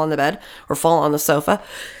fall on the bed or fall on the sofa.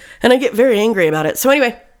 And I get very angry about it. So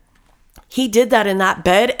anyway, he did that in that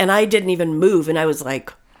bed and I didn't even move. And I was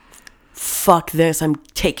like, fuck this. I'm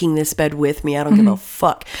taking this bed with me. I don't give a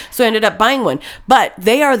fuck. So I ended up buying one. But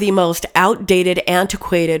they are the most outdated,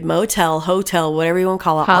 antiquated motel, hotel, whatever you want to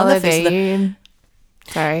call it. Holiday On the face of the...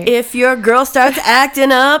 Sorry. If your girl starts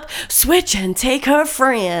acting up, switch and take her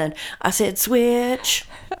friend. I said switch.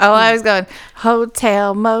 Oh, I was going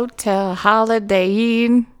hotel, motel, holiday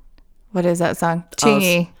inn. What is that song?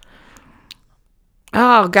 Chingy.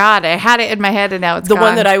 Oh God, I had it in my head and now it's the gone.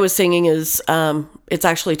 one that I was singing is It's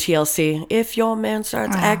actually TLC. If your man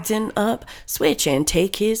starts acting up, switch and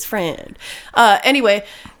take his friend. Anyway,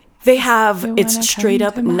 they have, it's wanna straight come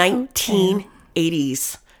up to my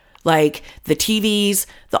 1980s. Like the TVs,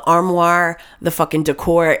 the armoire, the fucking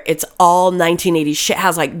decor. It's all 1980s. Shit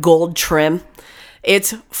has like gold trim.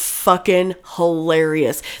 It's fucking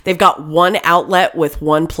hilarious. They've got one outlet with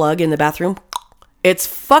one plug in the bathroom. It's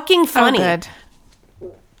fucking funny.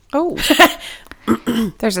 Oh,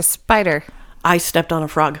 there's a spider. I stepped on a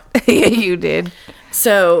frog. Yeah, you did.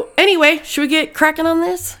 So anyway, should we get cracking on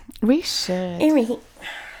this? We should.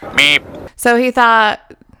 So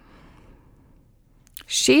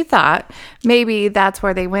she thought maybe that's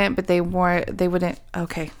where they went, but they wouldn't.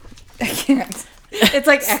 Okay. I can't. It's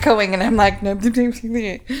like echoing, and I'm like, no,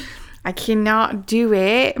 I cannot do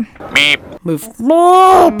it. Move.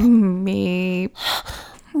 Meep.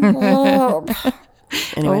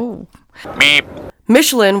 Anyway. Oh.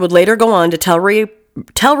 Michelin would later go on to tell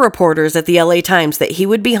reporters at the LA Times that he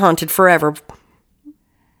would be haunted forever.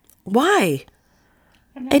 Why?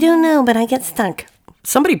 I don't know, but I get stuck.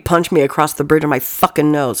 Somebody punched me across the bridge of my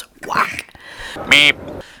fucking nose. Whack.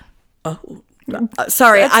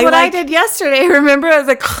 Sorry, That's what I did yesterday. Remember, I was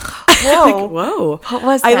like, whoa, whoa. What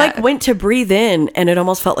was I that? went to breathe in, and it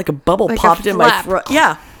almost felt like a bubble Like a popped in my flap. throat.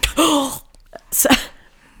 Yeah.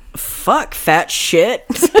 Fuck, fat shit.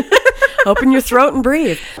 Open your throat and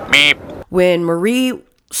breathe. When Marie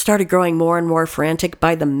started growing more and more frantic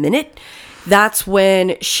by the minute, that's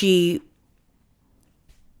when she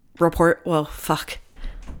fuck.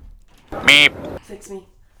 Fix me.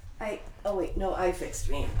 I fixed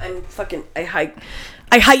me. I'm fucking, I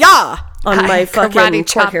hi-ya on my fucking karate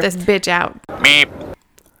chop here. this bitch out.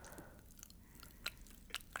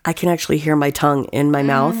 I can actually hear my tongue in my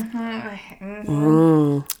mouth.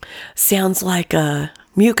 Sounds like a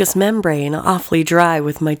mucous membrane, awfully dry,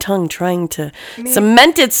 with my tongue trying to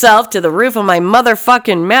cement itself to the roof of my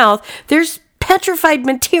motherfucking mouth. There's petrified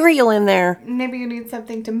material in there. Maybe you need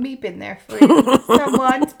something to meep in there for you.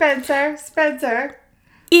 Someone, Spencer.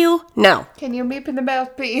 Ew. No. Can you meep in the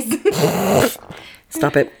mouthpiece?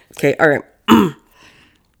 Stop it. Okay, all right.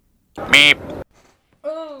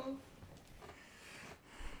 Oh.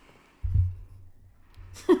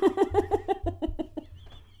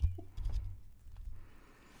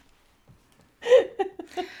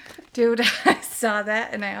 Dude, I saw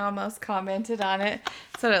that and I almost commented on it.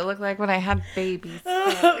 That's what it looked like when I had babies.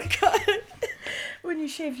 Oh, God. When you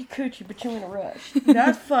shave your coochie, but you're in a rush.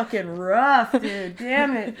 That's fucking rough, dude.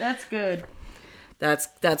 Damn it. That's good. That's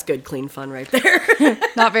good, clean fun right there.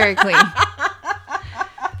 Not very clean.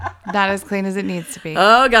 Not as clean as it needs to be.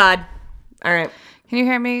 Oh, God. All right. Can you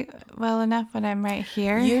hear me well enough when I'm right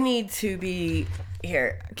here? You need to be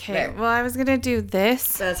here. Okay, There. well, I was going to do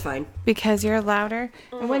this That's fine. because you're louder.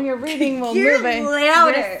 And when you're reading, we'll You're move it.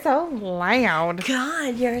 louder. You're so loud.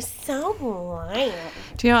 God, you're so loud.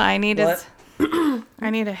 Do you know what I need What? is... I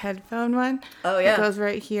need a headphone one. Oh, yeah. It goes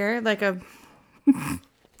right here, like a...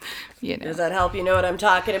 you know. Does that help you know what I'm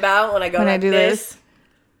talking about when I go When I like do this?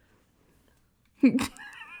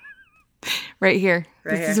 Right here.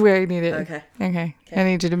 Right This here? is where I need it. Okay. I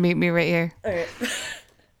need you to meet me right here. All right.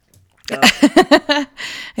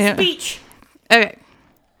 Yeah. Speech. Okay.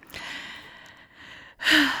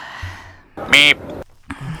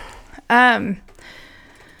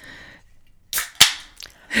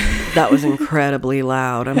 That was incredibly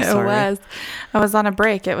loud. I'm sorry. It was. I was on a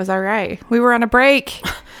break. It was all right. We were on a break.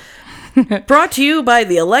 Brought to you by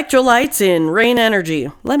the electrolytes in Rain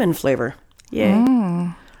Energy. Lemon flavor.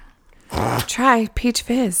 Yay. Try Peach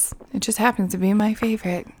Fizz. It just happens to be my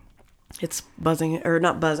favorite. It's buzzing, or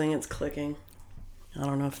not buzzing, it's clicking. I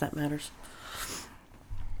don't know if that matters.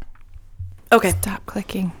 Okay. Stop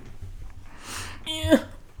clicking. Yeah.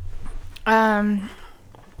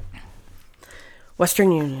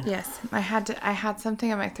 Western Union. Yes, I had something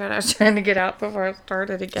in my throat I was trying to get out before I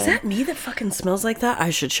started again. Is that me that fucking smells like that? I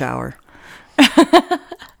should shower.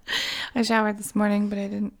 I showered this morning, but I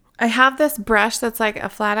didn't. I have this brush that's like a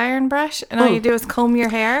flat iron brush, and all you do is comb your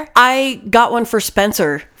hair. I got one for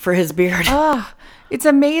Spencer for his beard. Oh, it's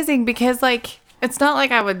amazing because, like, it's not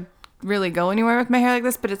like I would really go anywhere with my hair like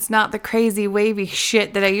this, but it's not the crazy wavy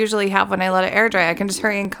shit that I usually have when I let it air dry. I can just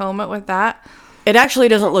hurry and comb it with that. It actually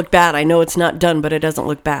doesn't look bad. I know it's not done, but it doesn't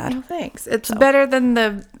look bad. Oh, thanks. It's better than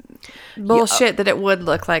the bullshit that it would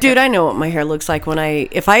look like. Dude, I know what my hair looks like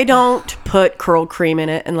if I don't put curl cream in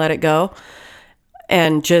it and let it go.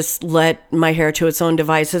 and just let my hair to its own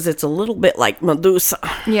devices. It's a little bit like Medusa.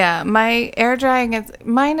 Yeah, my air drying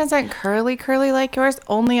mine isn't curly like yours,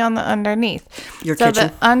 only on the underneath. Your so kitchen?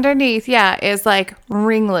 the underneath, is like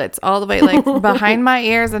ringlets all the way like behind my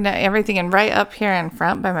ears and everything, and right up here in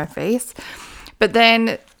front by my face. But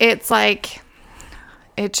then it's like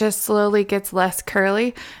it just slowly gets less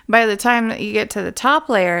curly. By the time that you get to the top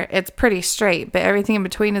layer, it's pretty straight, but everything in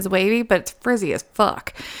between is wavy, but it's frizzy as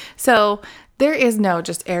fuck. So there is no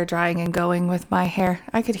just air drying and going with my hair.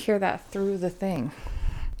 I could hear that through the thing.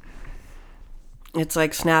 It's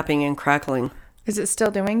like snapping and crackling. Is it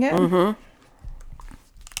still doing it? Mm-hmm.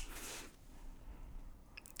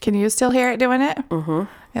 Can you still hear it doing it?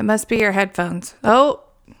 Mm-hmm. It must be your headphones. Oh,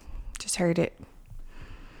 just heard it.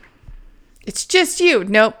 It's just you.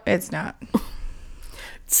 Nope, it's not.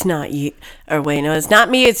 It's not you. Or wait, no, it's not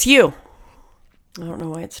me, it's you. I don't know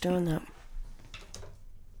why it's doing that.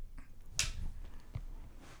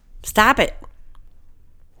 Stop it.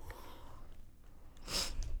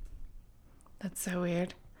 That's so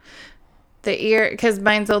weird. The ear, because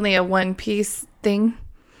mine's only a one-piece thing.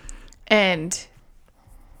 And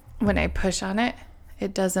when I push on it,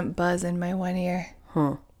 it doesn't buzz in my one ear.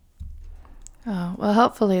 Huh. Oh, well,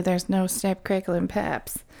 hopefully there's no snap, crackle, and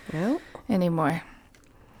paps anymore.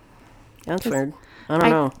 That's weird. I don't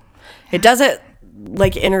know. It does it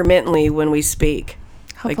like intermittently when we speak.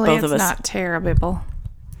 Hopefully like both it's of us. not terrible.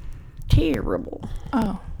 Terrible.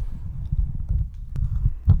 Oh.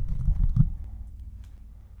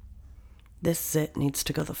 This zit needs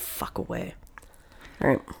to go the fuck away. All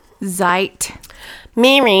right. Zite.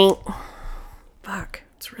 Mimi. Fuck.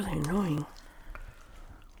 It's really annoying.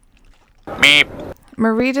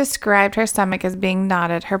 Marie described her stomach as being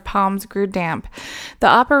knotted. Her palms grew damp. The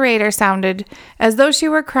operator sounded as though she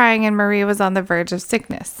were crying and Marie was on the verge of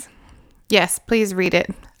sickness. Yes, please read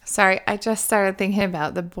it. Sorry, I just started thinking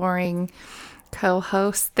about the boring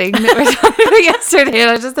co-host thing that we were talking about yesterday,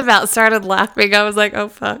 and I just about started laughing. I was like, oh,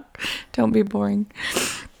 fuck. Don't be boring.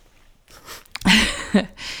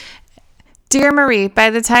 Dear Marie, by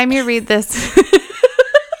the time you read this...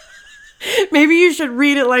 Maybe you should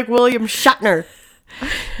read it like William Shatner.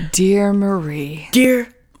 Dear Marie.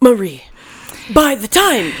 Dear Marie, by the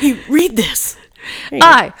time you read this,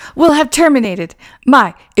 I will have terminated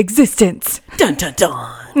my existence. dun dun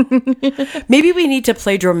dun. Maybe we need to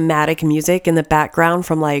play dramatic music in the background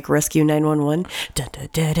from like Rescue 911. Dun dun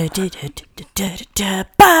dun dun dun dun dun dun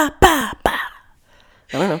ba ba ba.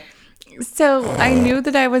 I don't know. So I knew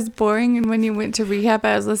that I was boring, and when you went to rehab,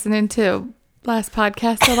 I was listening to last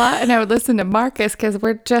podcast a lot, and I would listen to Marcus because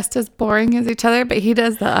we're just as boring as each other, but he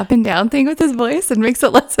does the up and down thing with his voice and makes it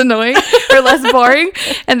less annoying or less boring,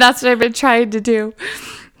 and that's what I've been trying to do.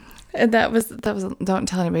 And that was don't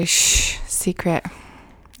tell anybody. Shh, secret.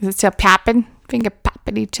 Is it still popping? Finger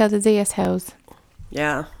popping each other's assholes.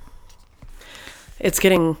 Yeah, it's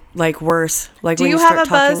getting like worse. Like Do when you start have a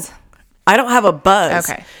talking. buzz? I don't have a buzz.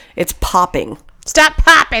 Okay. It's popping. Stop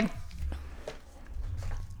popping.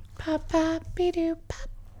 Pop, pop, be-doo, pop.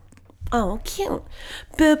 Oh, cute.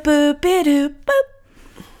 Boop, boop, be-doo,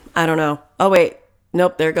 boop. I don't know. Oh, wait.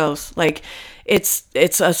 Nope, there it goes. Like, it's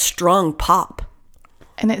a strong pop.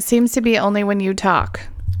 And it seems to be only when you talk.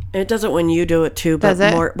 It does it when you do it, too. But Does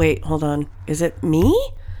it? more. Wait, hold on. Is it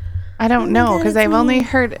me? I don't know, because I've only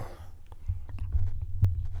heard...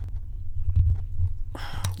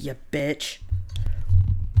 You bitch.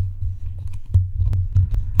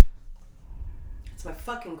 It's my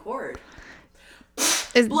fucking cord.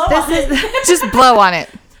 Blow on it. Just blow on it.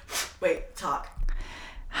 Wait, talk.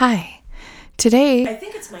 Hi. Today, I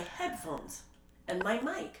think it's my headphones and my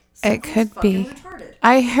mic. it Something's could fucking be. retarded.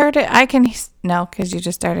 I heard it. I can. No, because you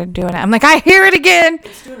just started doing it. I'm like, I hear it again.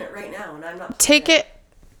 It's doing it right now, and I'm not. Take it.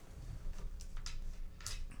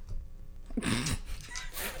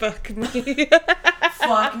 Fuck me.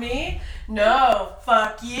 Fuck me? No,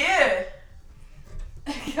 fuck you.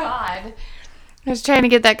 God. I was trying to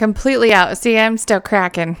get that completely out. See, I'm still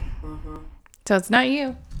cracking. Mm-hmm. So it's not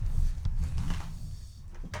you.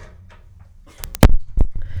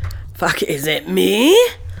 Fuck, is it me?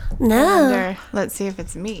 No. Let's see if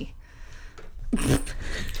it's me.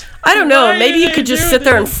 I don't know. Maybe you could just sit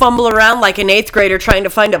there and fumble around like an 8th grader trying to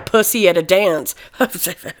find a pussy at a dance.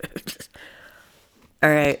 All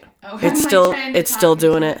right. Oh, It's still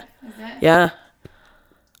doing it. Yeah.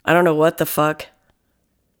 I don't know what the fuck.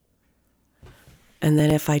 And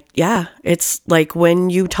then it's like when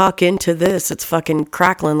you talk into this, it's fucking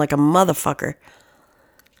crackling like a motherfucker.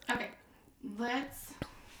 Okay.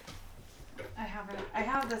 I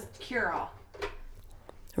have this cure-all. Are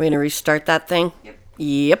we gonna restart that thing? Yep.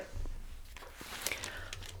 Yep.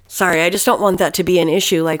 Sorry, I just don't want that to be an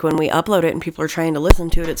issue. Like when we upload it and people are trying to listen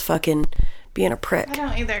to it, it's fucking being a prick. I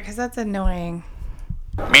don't either, because that's annoying.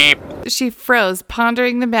 Meep. She froze,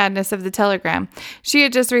 pondering the madness of the telegram she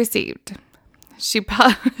had just received. She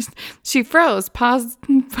froze, paused.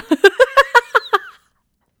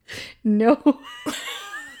 No.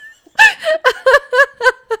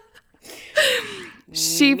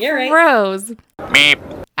 She froze.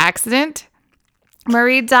 Meep. Accident.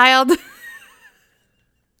 Marie dialed.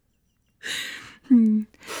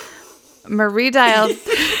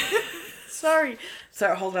 Sorry,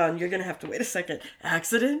 hold on. You're going to have to wait a second.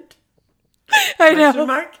 Accident? I know.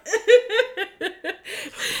 Mark?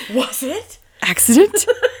 Was it? Accident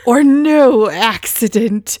or no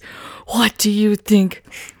accident? What do you think?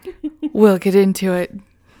 We'll get into it.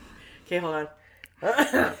 Okay, hold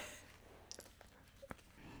on.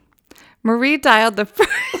 Marie dialed the first.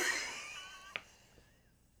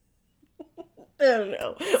 I don't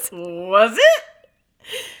know. Was it?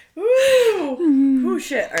 Ooh,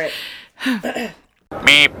 shit. All right.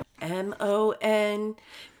 Meep.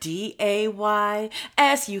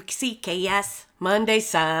 MONDAYSUCKS. Monday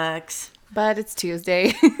sucks. But it's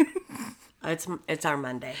Tuesday. It's our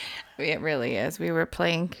Monday. It really is. We were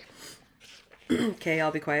playing. Okay,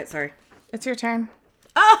 I'll be quiet. Sorry. It's your turn.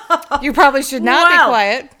 Oh, you probably should not be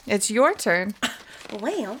quiet. It's your turn.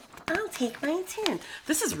 Well, I'll take my turn.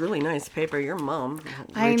 This is really nice paper. Your mom,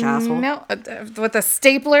 I know. With the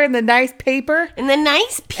stapler and the nice paper. And the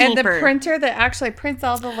nice paper. And the printer that actually prints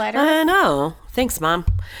all the letters. I know. Thanks, Mom.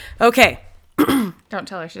 Okay. Don't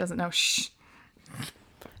tell her. She doesn't know. Shh.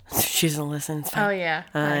 She doesn't listen. It's fine. Oh, yeah.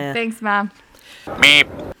 Thanks, Mom. Meep.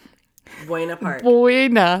 Buena Park.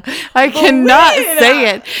 Buena. I cannot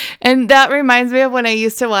say it. And that reminds me of when I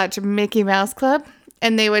used to watch Mickey Mouse Club.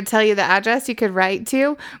 And they would tell you the address you could write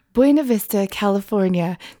to. Buena Vista,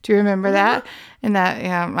 California. Do you remember that? And that,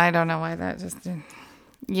 yeah, I don't know why that just,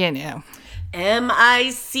 you know.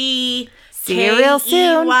 MIC. See you real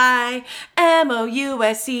soon.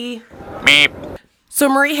 KEYMOUSE. Meep. So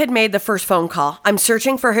Marie had made the first phone call. I'm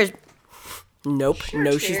searching for his... Nope. Searching.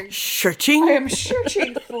 No, she's searching. I am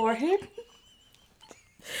searching for him.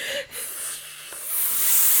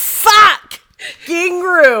 Fuck! Ging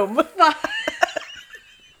room.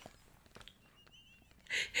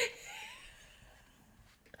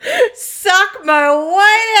 Suck my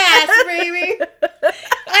white ass, baby.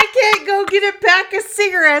 I can't go get a pack of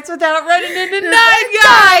cigarettes without running into Nine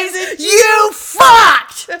Guys. You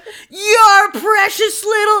fucked! Your precious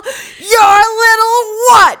little...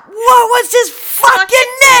 what? What was his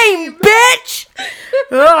fucking name, bitch?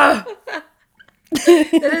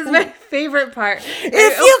 That is my favorite part.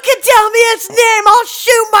 If you can tell me his name, I'll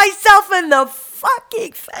shoot myself in the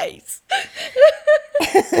fucking face.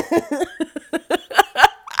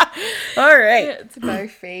 All right. It's my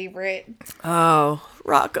favorite. Oh,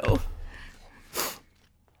 Rocco.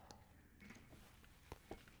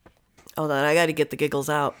 Hold on, I got to get the giggles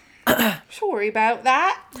out. Sorry about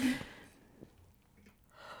that.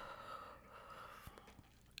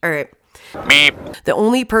 All right. Meep. The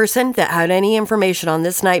only person that had any information on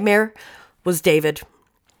this nightmare was David.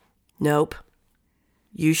 Nope.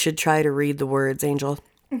 You should try to read the words, Angel.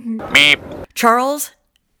 Meep.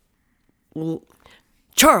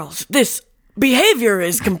 Charles, this behavior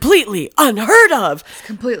is completely unheard of. It's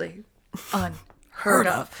completely unheard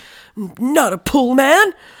of. Not a pool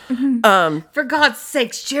man. For God's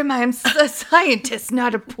sakes, Jim, I am a scientist,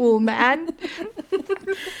 not a pool man.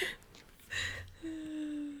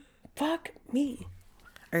 Fuck me.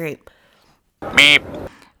 All right. Meep.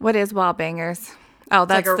 What is Wallbangers? Oh,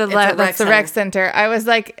 that's like that's the rec center. I was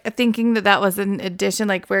like thinking that was an addition.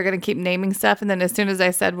 Like we're gonna keep naming stuff, and then as soon as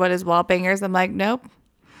I said what is Wallbangers, I'm like, nope.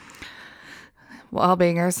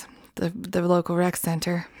 Wallbangers, the local rec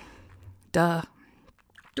center. Duh.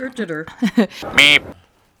 Meep.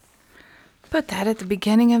 Put that at the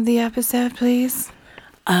beginning of the episode, please.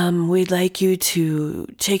 We'd like you to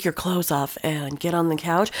take your clothes off and get on the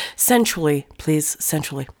couch. Sensually, please.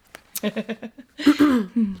 Sensually.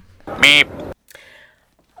 Meep.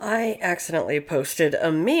 I accidentally posted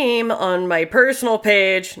a meme on my personal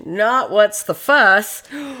page, not What's the Fuss,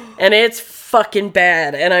 and it's fucking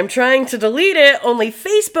bad. And I'm trying to delete it, only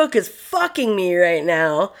Facebook is fucking me right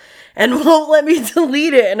now and won't let me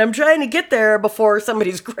delete it. And I'm trying to get there before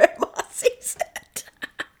somebody's grandma sees it.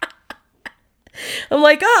 I'm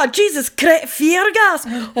like, oh, Jesus,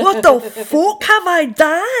 Fiergas, what the fuck have I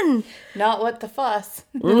done? Not What the Fuss.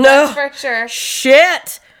 No. That's for sure.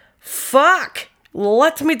 Shit. Fuck.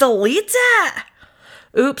 Let me delete that.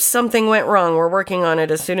 Oops, something went wrong. We're working on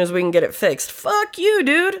it as soon as we can get it fixed. Fuck you,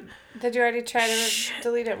 dude. Did you already try to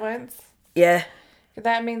delete it once? Yeah.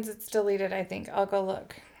 That means it's deleted, I think. I'll go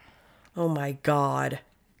look. Oh my God.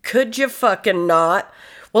 Could you fucking not?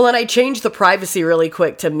 Well, and I changed the privacy really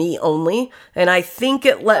quick to me only, and I think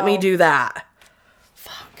it let me do that.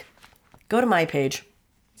 Fuck. Go to my page.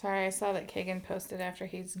 Sorry, I saw that Kagan posted after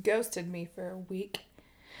he's ghosted me for a week.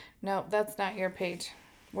 No, that's not your page.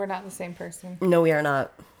 We're not the same person. No, we are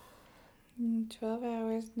not. 12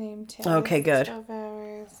 hours, name tag. Okay, good. 12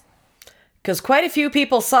 hours. Because quite a few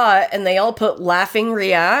people saw it, and they all put laughing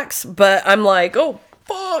reacts, but I'm like, oh,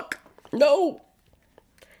 fuck. No.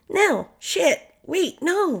 No. Shit. Wait,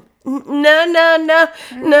 no. No.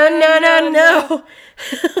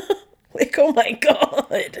 Like, oh my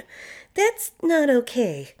God. That's not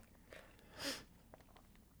okay.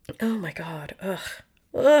 Oh my God.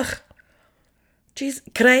 Ugh. Jesus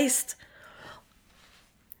Christ.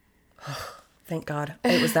 Thank God.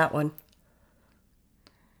 It was that one.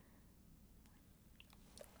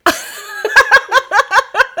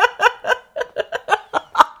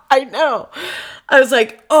 I know. I was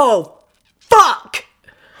like, oh, fuck.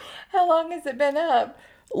 How long has it been up?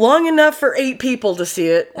 Long enough for 8 people to see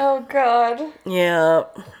it. Oh, God. Yeah.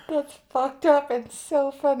 That's fucked up and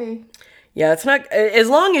so funny. Yeah, it's not... As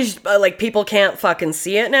long as, like, people can't fucking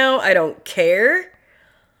see it now, I don't care.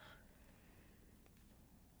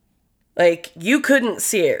 Like, you couldn't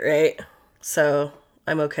see it, right? So,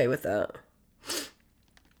 I'm okay with that.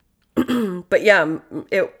 But yeah,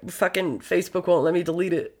 it fucking... Facebook won't let me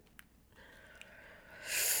delete it.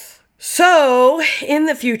 So, in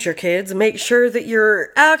the future, kids, make sure that you're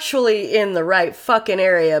actually in the right fucking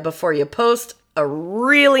area before you post a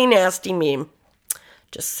really nasty meme.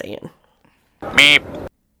 Just saying. Meep. God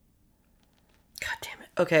damn it.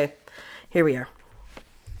 Okay, here we are.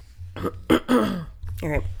 All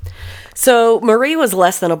right. So, Marie was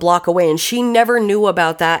less than a block away, and she never knew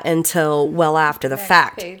about that until well after the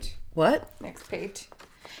fact. Page. What? Next page.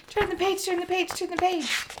 Turn the page.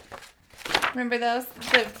 Remember those?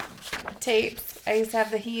 The tapes? I used to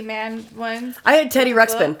have the He-Man ones. I had Teddy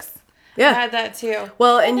Ruxpin. Books. Yeah. I had that too.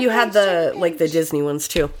 Well, and you had the, like, the Disney ones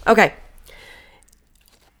too. Okay.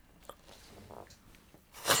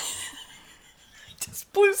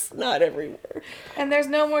 Just blew snot everywhere. And there's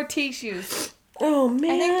no more tissues. Oh,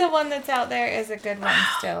 man. I think the one that's out there is a good one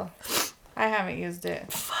still. I haven't used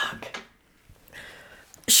it. Fuck.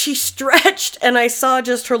 She stretched, and I saw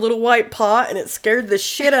just her little white paw, and it scared the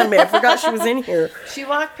shit out of me. I forgot she was in here. She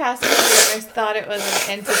walked past me, and I thought it was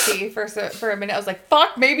an entity for a minute. I was like,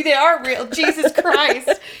 fuck, maybe they are real. Jesus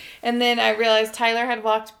Christ. And then I realized Tyler had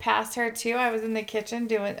walked past her, too. I was in the kitchen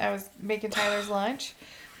I was making Tyler's lunch.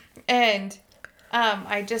 And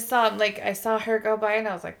I just saw, I saw her go by, and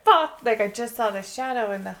I was like, fuck. I just saw the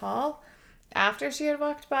shadow in the hall after she had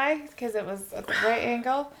walked by, because it was at the right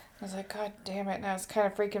angle. I was like, God damn it. And I was kind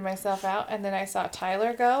of freaking myself out. And then I saw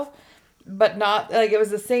Tyler go, but not, it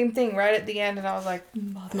was the same thing right at the end. And I was like,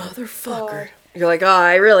 Motherfucker. You're like, oh,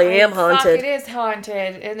 I really am haunted. Fuck, it is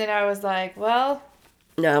haunted. And then I was like, well.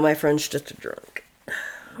 No, my friend's just a drunk.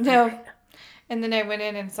 No. And then I went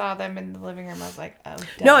in and saw them in the living room. I was like, oh,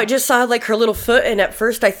 duh. No, I just saw, her little foot, and at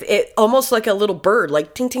first, it almost like a little bird,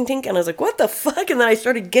 tink, tink, tink. And I was like, what the fuck? And then I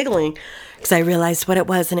started giggling because I realized what it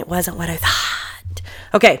was, and it wasn't what I thought.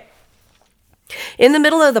 Okay. In the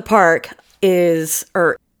middle of the park is,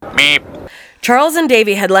 Meep. Charles and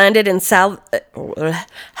Davy had landed in Know what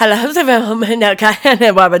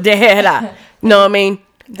I mean?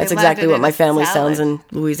 That's exactly what my family sounds in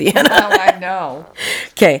Louisiana. Oh, I know.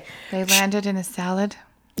 Okay. They landed in a salad.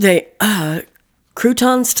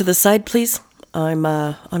 Croutons to the side, please. I'm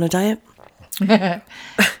on a diet.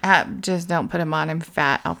 Just don't put them on. I'm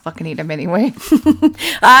fat. I'll fucking eat them anyway.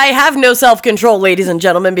 I have no self-control, ladies and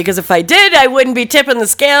gentlemen, because if I did, I wouldn't be tipping the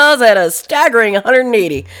scales at a staggering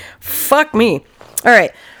 180. Fuck me. All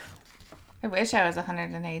right. I wish I was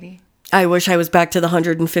 180. I wish I was back to the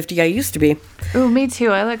 150 I used to be. Ooh, me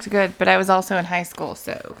too. I looked good, but I was also in high school,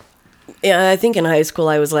 so. Yeah, I think in high school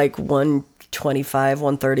I was like 125,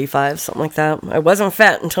 135, something like that. I wasn't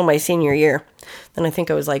fat until my senior year. Then I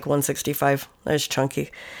think I was like 165. I was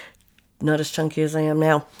chunky. Not as chunky as I am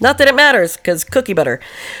now. Not that it matters, because cookie butter.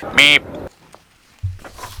 Meep.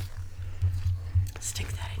 Stick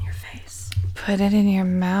that in your face. Put it in your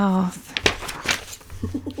mouth.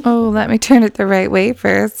 Oh, let me turn it the right way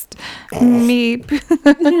first. Meep.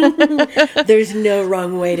 There's no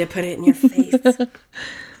wrong way to put it in your face.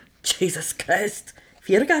 Jesus Christ.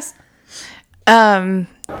 Fiergas.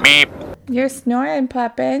 Meep. You're snoring,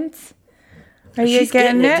 Poppins. Are you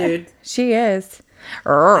getting it? Dude. She is.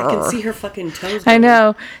 I can see her fucking toes. I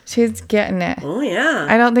know. She's getting it. Oh, yeah.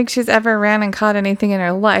 I don't think she's ever ran and caught anything in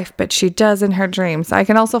her life, but she does in her dreams. I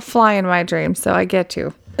can also fly in my dreams, so I get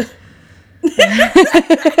you.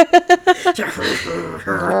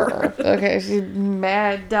 Okay, she's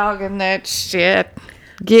mad dogging that shit.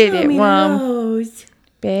 Get it, Mom.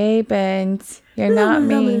 Babens, you're not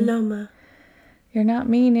mean. You're not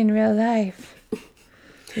mean in real life.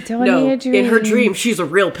 It's only a dream. In her dream, she's a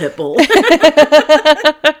real pit bull.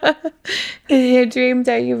 In your dreams,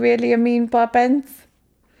 are you really a mean Poppins?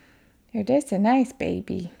 You're just a nice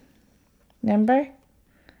baby. Remember?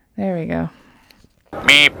 There we go.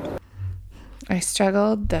 Meep. I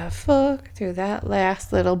struggled the fuck through that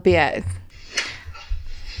last little bit.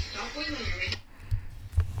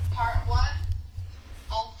 Part 1,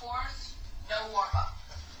 full force, no warm-up.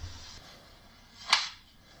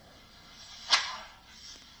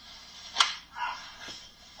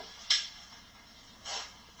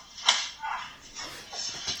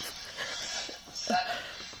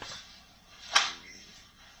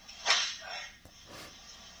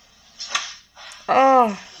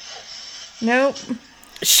 Oh. Nope.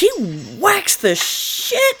 She whacks the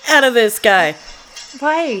shit out of this guy.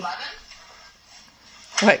 Why?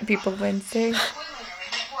 White People Wednesday.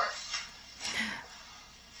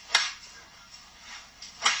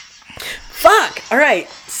 Fuck. All right.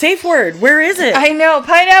 Safe word. Where is it? I know.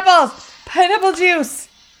 Pineapple. Pineapple juice.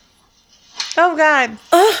 Oh, God.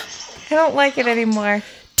 I don't like it anymore.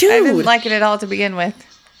 Dude. I didn't like it at all to begin with.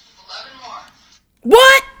 11 more.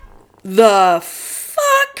 What the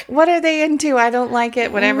fuck? What are they into? I don't like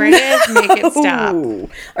it. Whatever it is, make it stop. Ooh.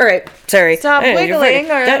 All right. Sorry. Stop I know, you're wiggling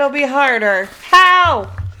right. or it'll be harder.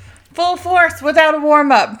 How? Full force without a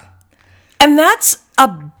warm-up. And that's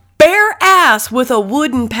a bare ass with a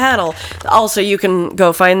wooden paddle. Also, you can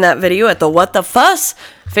go find that video at the What the Fuss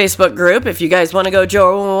Facebook group if you guys want to go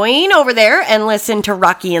join over there and listen to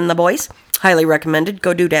Rocky and the Boys. Highly recommended.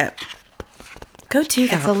 Go do that. Go do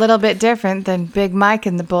that. It's a little bit different than Big Mike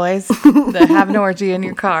and the boys that have an orgy in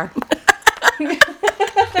your car.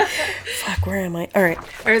 Fuck, where am I? All right.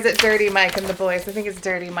 Or is it Dirty Mike and the boys? I think it's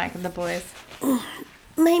Dirty Mike and the boys.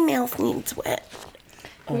 My mouth needs wet.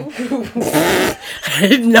 I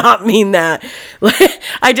did not mean that.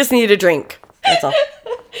 I just need a drink. That's all.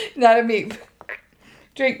 Not a meep.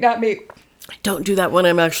 Drink, not meep. Don't do that when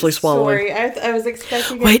I'm actually swallowing. Sorry, I was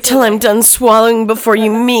expecting it Wait to- till I'm done swallowing before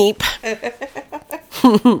you meep.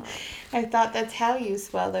 I thought that's how you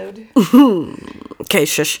swallowed. Okay,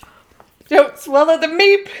 shush. Don't swallow the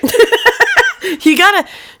meep.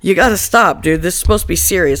 You gotta stop, dude. This is supposed to be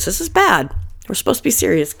serious. This is bad. We're supposed to be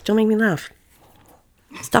serious. Don't make me laugh.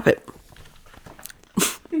 Stop it.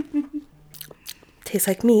 Tastes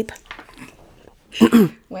like meep.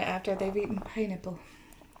 Went after they've eaten pineapple.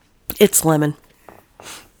 It's lemon.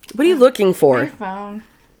 What are you looking My for? phone.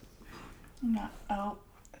 Not, oh,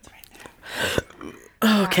 it's right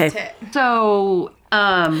there. Okay. So,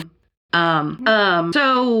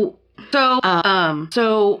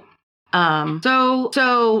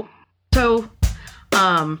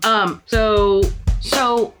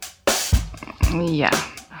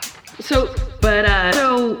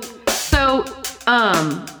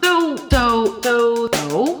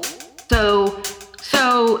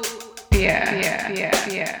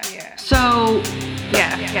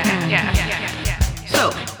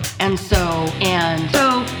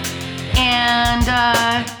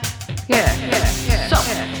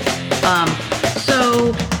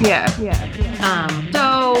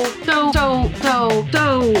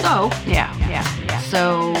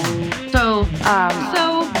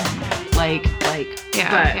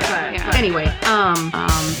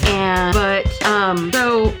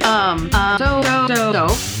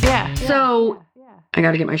 Yeah. I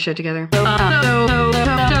gotta get my shit together.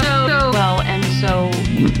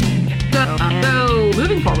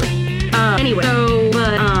 Moving forward. Anyway, so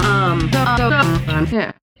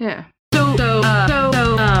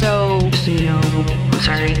you know, I'm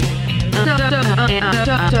sorry.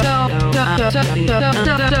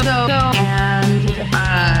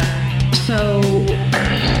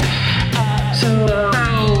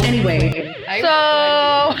 Anyway.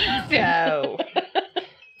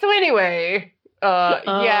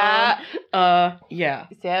 Yeah.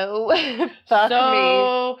 So, fuck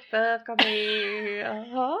me. Fuck me.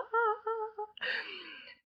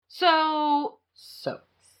 So.